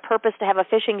 I have a purpose to have a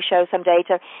fishing show someday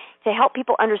to help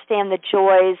people understand the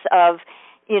joys of,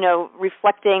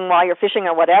 reflecting while you're fishing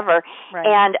or whatever.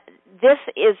 And this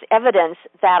is evidence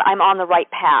that I'm on the right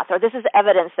path, or this is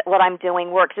evidence that what I'm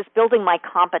doing works. It's building my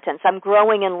competence. I'm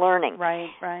growing and learning. Right.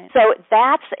 So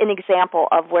that's an example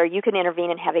of where you can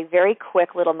intervene and have a very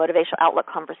quick little motivational outlook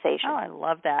conversation. Oh, I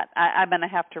love that. I'm going to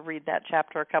have to read that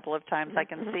chapter a couple of times, I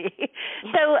can see.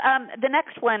 So the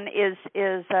next one is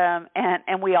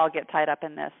and we all get tied up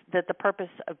in this, that the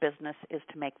purpose of business is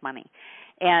to make money.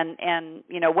 And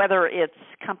whether it's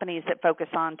companies that focus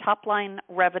on top-line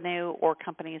revenue or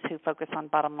companies who focus on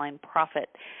bottom-line profit,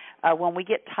 when we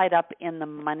get tied up in the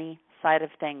money side of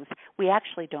things, we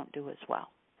actually don't do as well.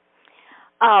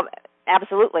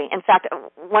 Absolutely. In fact,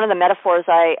 one of the metaphors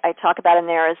I talk about in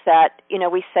there is that,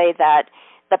 we say that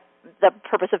the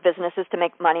purpose of business is to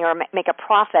make money or make a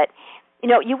profit.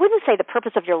 You wouldn't say the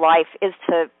purpose of your life is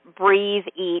to breathe,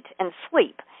 eat, and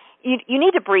sleep. You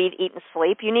need to breathe, eat, and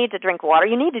sleep. You need to drink water.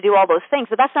 You need to do all those things,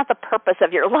 but that's not the purpose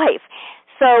of your life.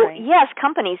 So, yes,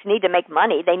 companies need to make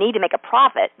money. They need to make a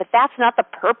profit, but that's not the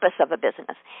purpose of a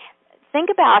business. Think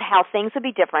about how things would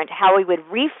be different, how we would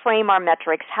reframe our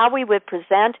metrics, how we would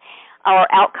present our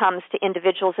outcomes to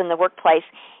individuals in the workplace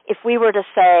if we were to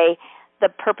say the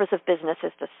purpose of business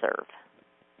is to serve.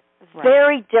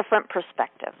 Very different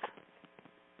perspective.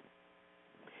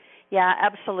 Yeah,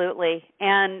 absolutely.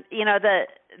 And,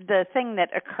 the thing that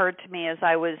occurred to me as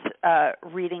I was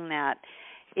reading that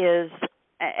is,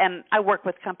 and I work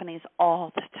with companies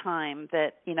all the time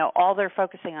that, all they're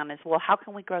focusing on is, well, how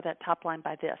can we grow that top line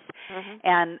by this?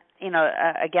 And,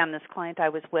 again, this client I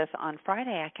was with on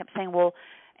Friday, I kept saying, well,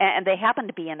 and they happen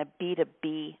to be in a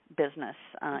B2B business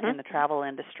in the travel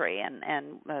industry,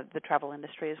 and the travel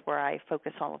industry is where I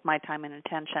focus all of my time and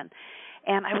attention.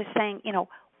 And I was saying,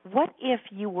 what if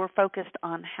you were focused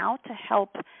on how to help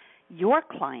your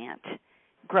client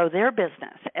grow their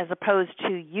business as opposed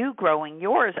to you growing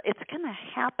yours? It's going to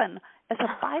happen as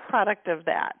a byproduct of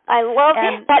that. I love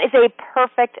it. That is a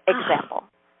perfect example.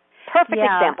 Perfect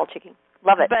example, Chickie.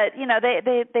 Love it. But,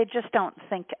 they just don't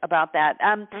think about that.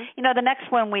 The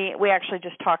next one, we actually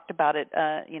just talked about it,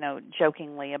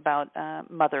 jokingly about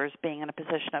mothers being in a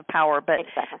position of power. But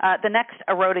the next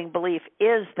eroding belief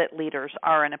is that leaders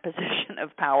are in a position of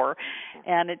power.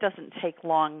 And it doesn't take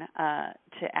long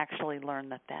to actually learn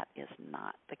that is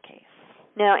not the case.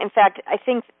 No, in fact, I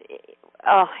think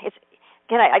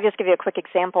I just give you a quick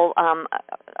example.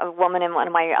 A woman in one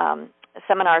of my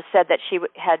seminars said that she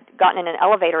had gotten in an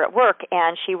elevator at work,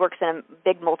 and she works in a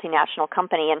big multinational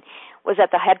company and was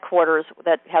at the headquarters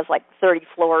that has like 30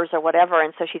 floors or whatever,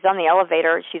 and so she's on the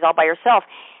elevator. She's all by herself.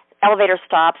 Elevator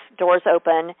stops, doors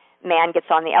open, man gets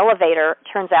on the elevator.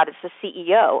 Turns out it's the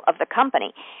CEO of the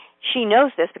company. She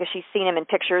knows this because she's seen him in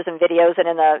pictures and videos and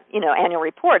in the annual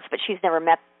reports, but she's never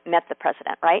met met the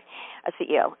president, right, a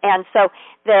CEO. And so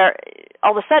there,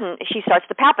 all of a sudden, she starts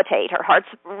to palpitate. Her heart's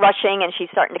rushing, and she's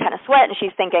starting to kind of sweat, and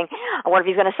she's thinking, I wonder if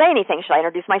he's going to say anything. Should I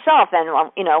introduce myself? And,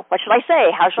 well, what should I say?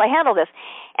 How should I handle this?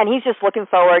 And he's just looking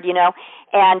forward,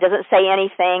 and doesn't say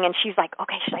anything. And she's like,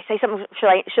 okay, should I say something?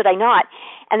 Should I not?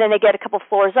 And then they get a couple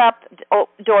floors up,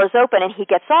 doors open, and he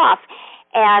gets off.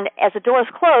 And as the doors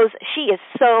close, she is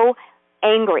so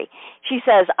angry. She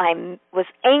says, I was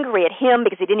angry at him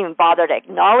because he didn't even bother to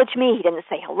acknowledge me. He didn't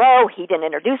say hello. He didn't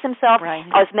introduce himself. Right.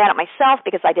 I was mad at myself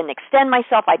because I didn't extend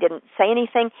myself. I didn't say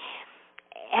anything.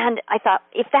 And I thought,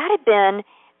 if that had been,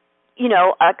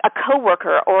 a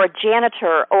coworker or a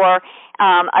janitor or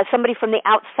somebody from the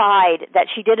outside that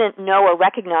she didn't know or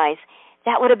recognize,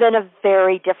 that would have been a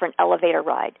very different elevator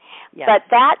ride. Yes. But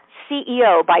that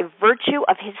CEO, by virtue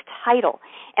of his title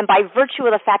and by virtue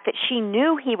of the fact that she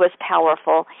knew he was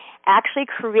powerful, actually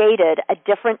created a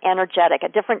different energetic, a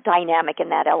different dynamic in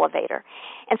that elevator.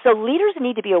 And so leaders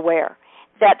need to be aware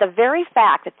that the very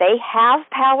fact that they have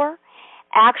power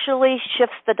actually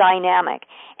shifts the dynamic.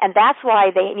 And that's why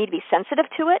they need to be sensitive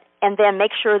to it and then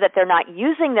make sure that they're not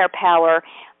using their power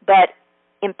but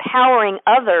empowering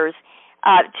others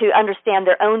to understand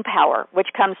their own power, which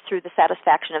comes through the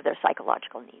satisfaction of their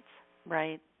psychological needs.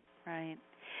 Right.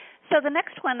 So the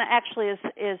next one actually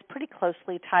is pretty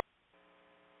closely tied.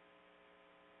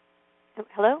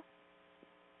 Hello?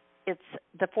 It's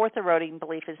the fourth eroding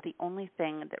belief is the only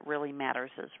thing that really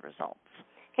matters is results.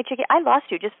 Hey, Chicky, I lost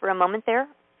you just for a moment there.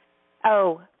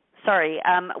 Oh, sorry.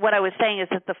 What I was saying is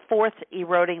that the fourth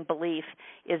eroding belief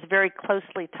is very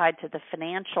closely tied to the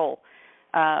financial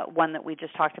one that we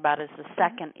just talked about is the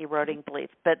second eroding belief.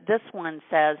 But this one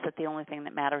says that the only thing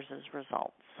that matters is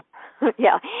results.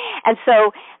 Yeah. And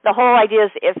so the whole idea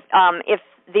is if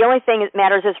the only thing that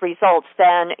matters is results,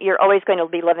 then you're always going to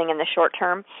be living in the short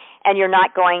term, and you're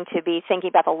not going to be thinking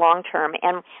about the long term.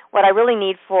 And what I really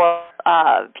need for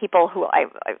people who I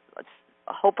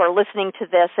hope are listening to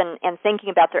this and thinking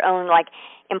about their own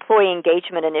employee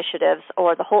engagement initiatives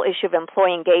or the whole issue of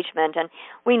employee engagement. And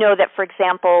we know that, for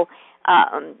example,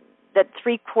 that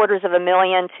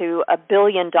 $750,000 to $1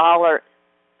 billion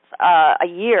a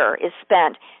year is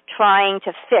spent trying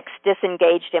to fix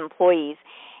disengaged employees.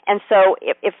 And so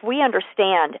if we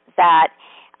understand that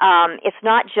it's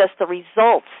not just the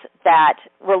results that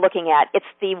we're looking at, it's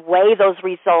the way those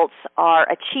results are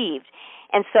achieved.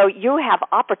 And so you have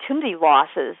opportunity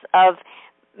losses of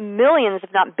millions,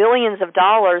 if not billions of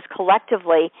dollars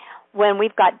collectively when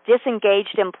we've got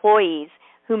disengaged employees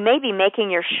who may be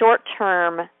making your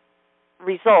short-term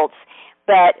results,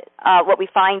 but what we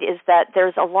find is that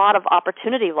there's a lot of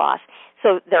opportunity loss.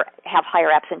 So they have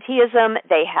higher absenteeism,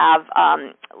 they have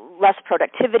less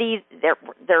productivity, their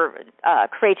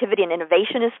creativity and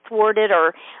innovation is thwarted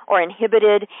or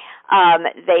inhibited.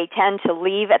 They tend to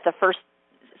leave at the first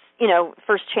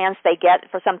chance they get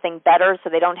for something better, so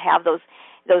they don't have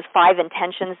those five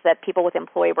intentions that people with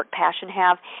employee work passion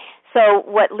have. So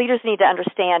what leaders need to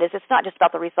understand is it's not just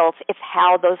about the results, it's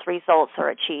how those results are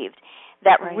achieved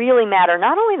that really matter,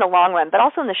 not only in the long run, but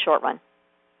also in the short run.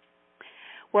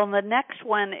 Well, the next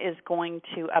one is going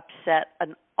to upset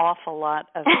an awful lot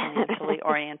of financially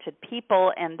oriented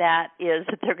people, and that is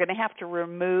that they're going to have to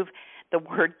remove the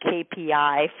word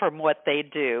KPI from what they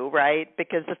do, right?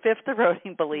 Because the fifth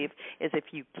eroding belief is if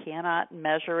you cannot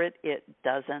measure it, it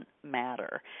doesn't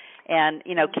matter. And,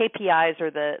 KPIs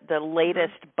are the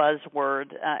latest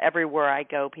buzzword. Everywhere I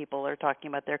go, people are talking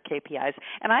about their KPIs.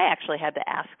 And I actually had to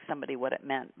ask somebody what it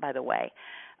meant, by the way,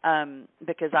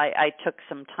 because I took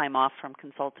some time off from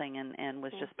consulting and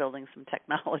was just building some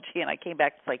technology. And I came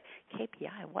back, it's like,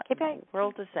 KPI, what in the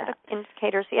world is that?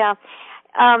 Indicators, yeah.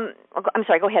 I'm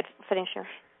sorry, go ahead, finish your...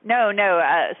 No.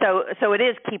 So it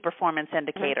is key performance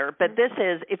indicator, but this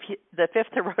is the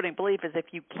fifth eroding belief is if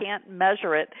you can't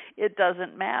measure it, it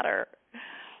doesn't matter.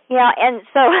 Yeah, and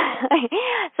so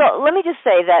let me just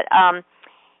say that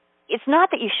it's not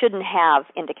that you shouldn't have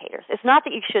indicators. It's not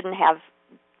that you shouldn't have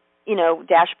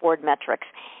dashboard metrics.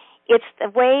 It's the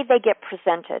way they get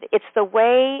presented. It's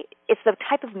the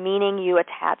type of meaning you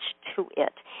attach to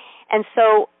it. And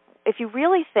so if you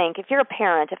really think, if you're a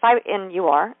parent, if I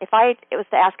was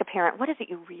to ask a parent, what is it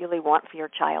you really want for your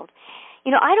child?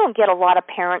 I don't get a lot of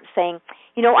parents saying,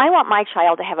 I want my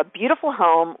child to have a beautiful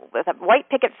home with a white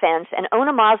picket fence and own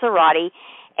a Maserati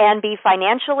and be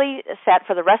financially set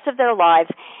for the rest of their lives.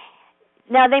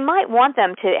 Now, they might want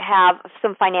them to have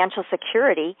some financial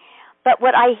security, but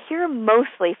what I hear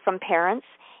mostly from parents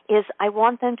is I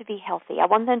want them to be healthy. I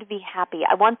want them to be happy.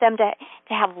 I want them to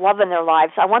have love in their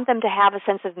lives. I want them to have a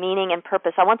sense of meaning and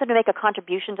purpose. I want them to make a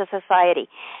contribution to society.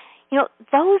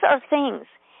 Those are things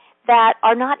that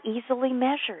are not easily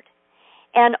measured.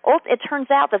 And it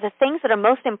turns out that the things that are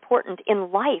most important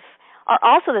in life are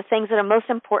also the things that are most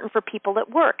important for people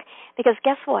at work. Because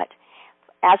guess what?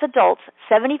 As adults,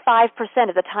 75%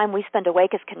 of the time we spend awake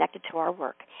is connected to our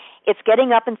work. It's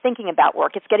getting up and thinking about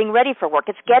work. It's getting ready for work.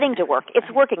 It's getting to work. It's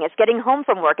working. It's getting home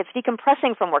from work. It's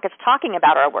decompressing from work. It's talking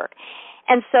about our work.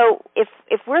 And so if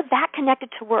we're that connected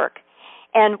to work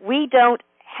and we don't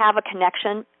have a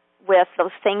connection with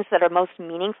those things that are most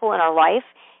meaningful in our life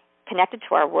connected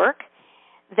to our work,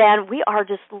 then we are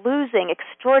just losing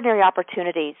extraordinary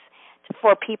opportunities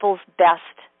for people's best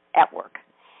at work.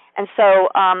 And so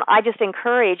I just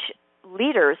encourage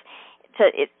leaders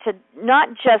to not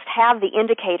just have the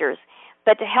indicators,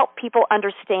 but to help people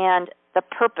understand the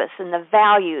purpose and the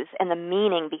values and the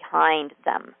meaning behind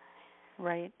them.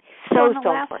 Right. So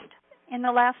important. In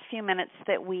the last few minutes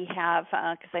that we have,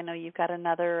 because I know you've got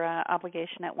another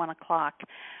obligation at 1 o'clock,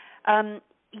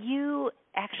 you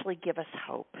actually give us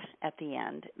hope at the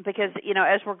end, because,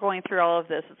 as we're going through all of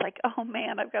this, it's like, oh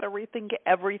man, I've got to rethink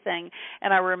everything.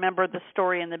 And I remember the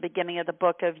story in the beginning of the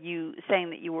book of you saying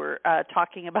that you were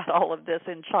talking about all of this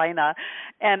in China,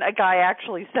 and a guy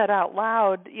actually said out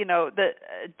loud, that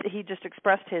he just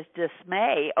expressed his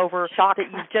dismay over shock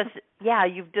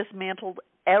that you've dismantled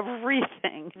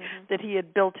everything that he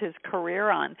had built his career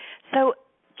on. So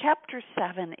Chapter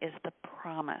 7 is the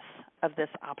promise of this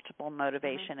optimal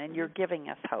motivation, and you're giving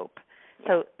us hope.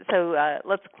 So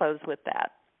let's close with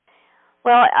that.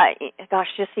 Well,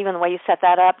 just even the way you set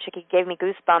that up, Chickie, gave me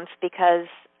goosebumps, because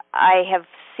I have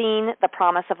seen the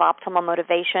promise of optimal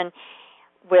motivation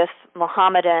with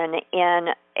Mohammedan in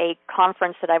a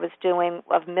conference that I was doing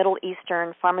of Middle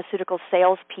Eastern pharmaceutical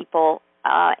salespeople,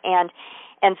 and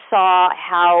saw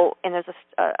how, and there's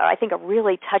I think a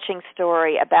really touching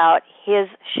story about his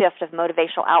shift of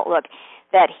motivational outlook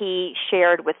that he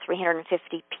shared with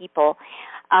 350 people,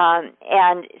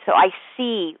 and so I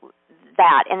see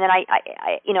that, and then I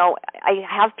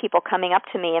have people coming up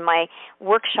to me in my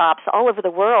workshops all over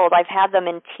the world. I've had them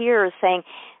in tears saying,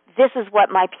 "This is what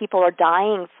my people are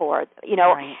dying for,"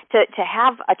 right. to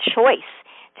have a choice,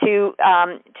 to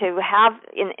have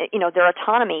their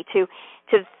autonomy, to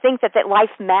think that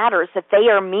life matters, that they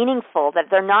are meaningful, that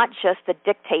they're not just the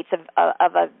dictates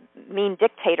of a mean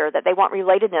dictator, that they want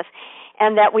relatedness,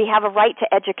 and that we have a right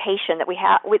to education, that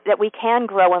we can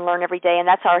grow and learn every day, and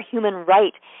that's our human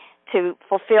right to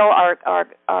fulfill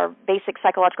our basic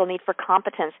psychological need for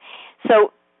competence.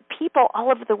 So people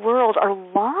all over the world are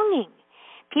longing.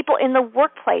 People in the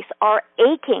workplace are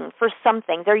aching for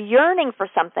something. They're yearning for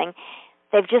something.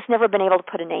 They've just never been able to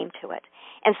put a name to it.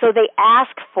 And so they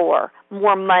ask for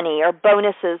more money or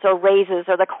bonuses or raises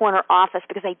or the corner office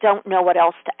because they don't know what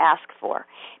else to ask for.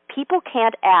 People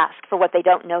can't ask for what they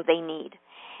don't know they need.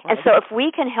 Right. And so if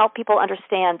we can help people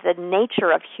understand the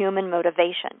nature of human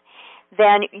motivation,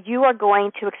 then you are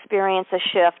going to experience a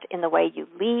shift in the way you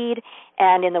lead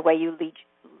and in the way you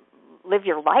live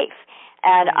your life.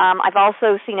 And I've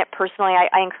also seen it personally.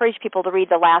 I encourage people to read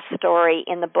the last story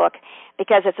in the book,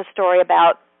 because it's a story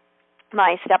about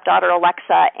my stepdaughter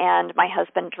Alexa and my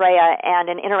husband Drea, and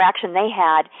an interaction they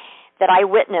had that I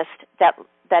witnessed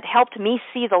that helped me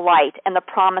see the light and the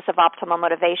promise of optimal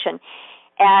motivation.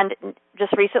 And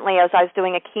just recently, as I was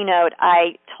doing a keynote,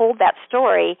 I told that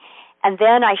story, and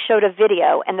then I showed a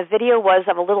video, and the video was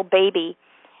of a little baby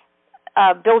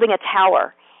building a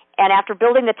tower. And after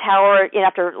building the tower,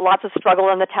 after lots of struggle,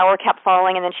 and the tower kept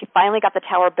falling, and then she finally got the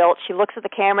tower built, she looks at the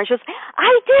camera and she goes,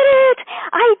 "I did it!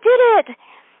 I did it!"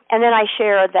 And then I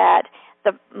shared that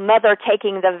the mother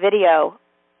taking the video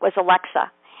was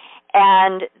Alexa,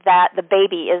 and that the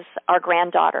baby is our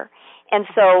granddaughter. And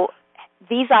so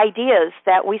these ideas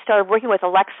that we started working with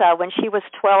Alexa when she was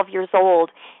 12 years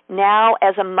old, now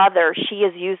as a mother she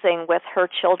is using with her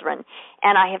children.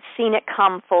 And I have seen it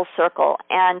come full circle.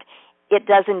 And it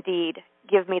does indeed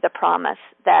give me the promise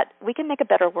that we can make a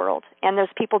better world, and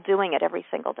there's people doing it every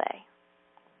single day.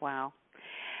 Wow.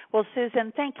 Well,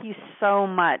 Susan, thank you so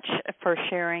much for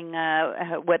sharing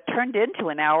what turned into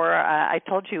an hour. I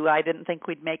told you I didn't think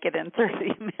we'd make it in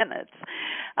 30 minutes,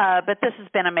 but this has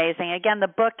been amazing. Again, the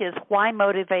book is Why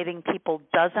Motivating People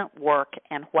Doesn't Work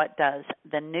and What Does,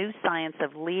 The New Science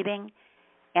of Leading,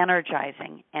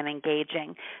 Energizing, and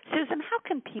Engaging. Susan, how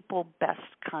can people best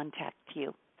contact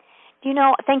you?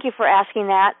 Thank you for asking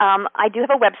that. I do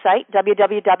have a website,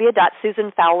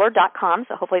 www.susanfowler.com,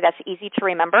 so hopefully that's easy to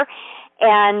remember.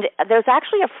 And there's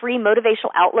actually a free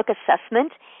motivational outlook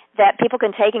assessment that people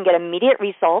can take and get immediate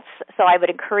results, so I would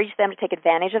encourage them to take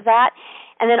advantage of that.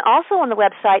 And then also on the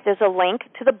website, there's a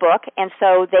link to the book, and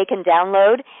so they can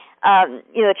download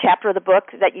the chapter of the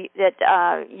book that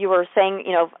you were saying.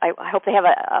 I hope they have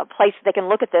a place they can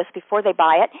look at this before they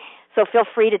buy it. So feel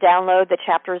free to download the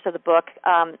chapters of the book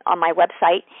on my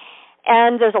website.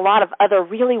 And there's a lot of other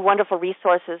really wonderful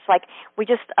resources. Like we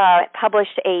just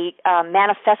published a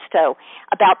manifesto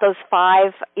about those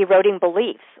 5 eroding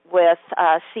beliefs with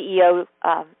CEO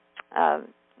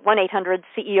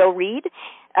 1-800-CEO-READ.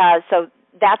 So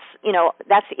that's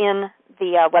in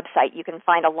the website. You can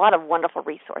find a lot of wonderful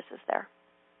resources there.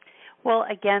 Well,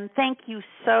 again, thank you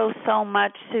so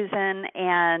much, Susan,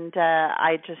 and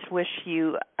I just wish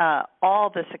you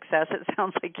all the success. It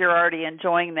sounds like you're already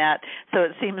enjoying that, so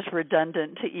it seems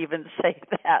redundant to even say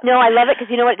that. No, I love it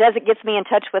because you know what it does? It gets me in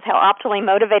touch with how optimally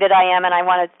motivated I am, and I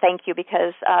want to thank you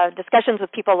because discussions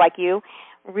with people like you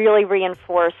really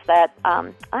reinforce that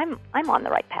I'm on the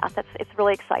right path. It's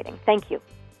really exciting. Thank you.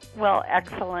 Well,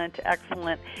 excellent.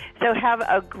 So have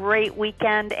a great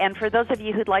weekend. And for those of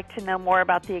you who'd like to know more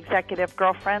about the Executive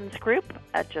Girlfriends Group,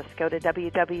 just go to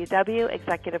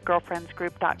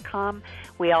www.executivegirlfriendsgroup.com.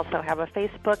 We also have a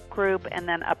Facebook group and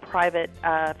then a private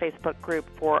Facebook group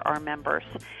for our members.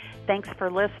 Thanks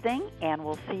for listening, and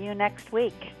we'll see you next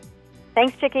week.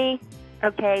 Thanks, Chickie.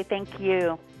 Okay, thank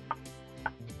you.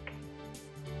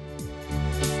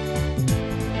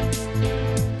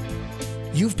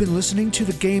 You've been listening to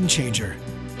The Game Changer.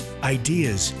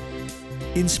 Ideas,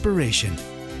 inspiration,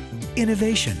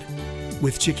 innovation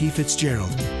with Chickie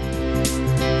Fitzgerald.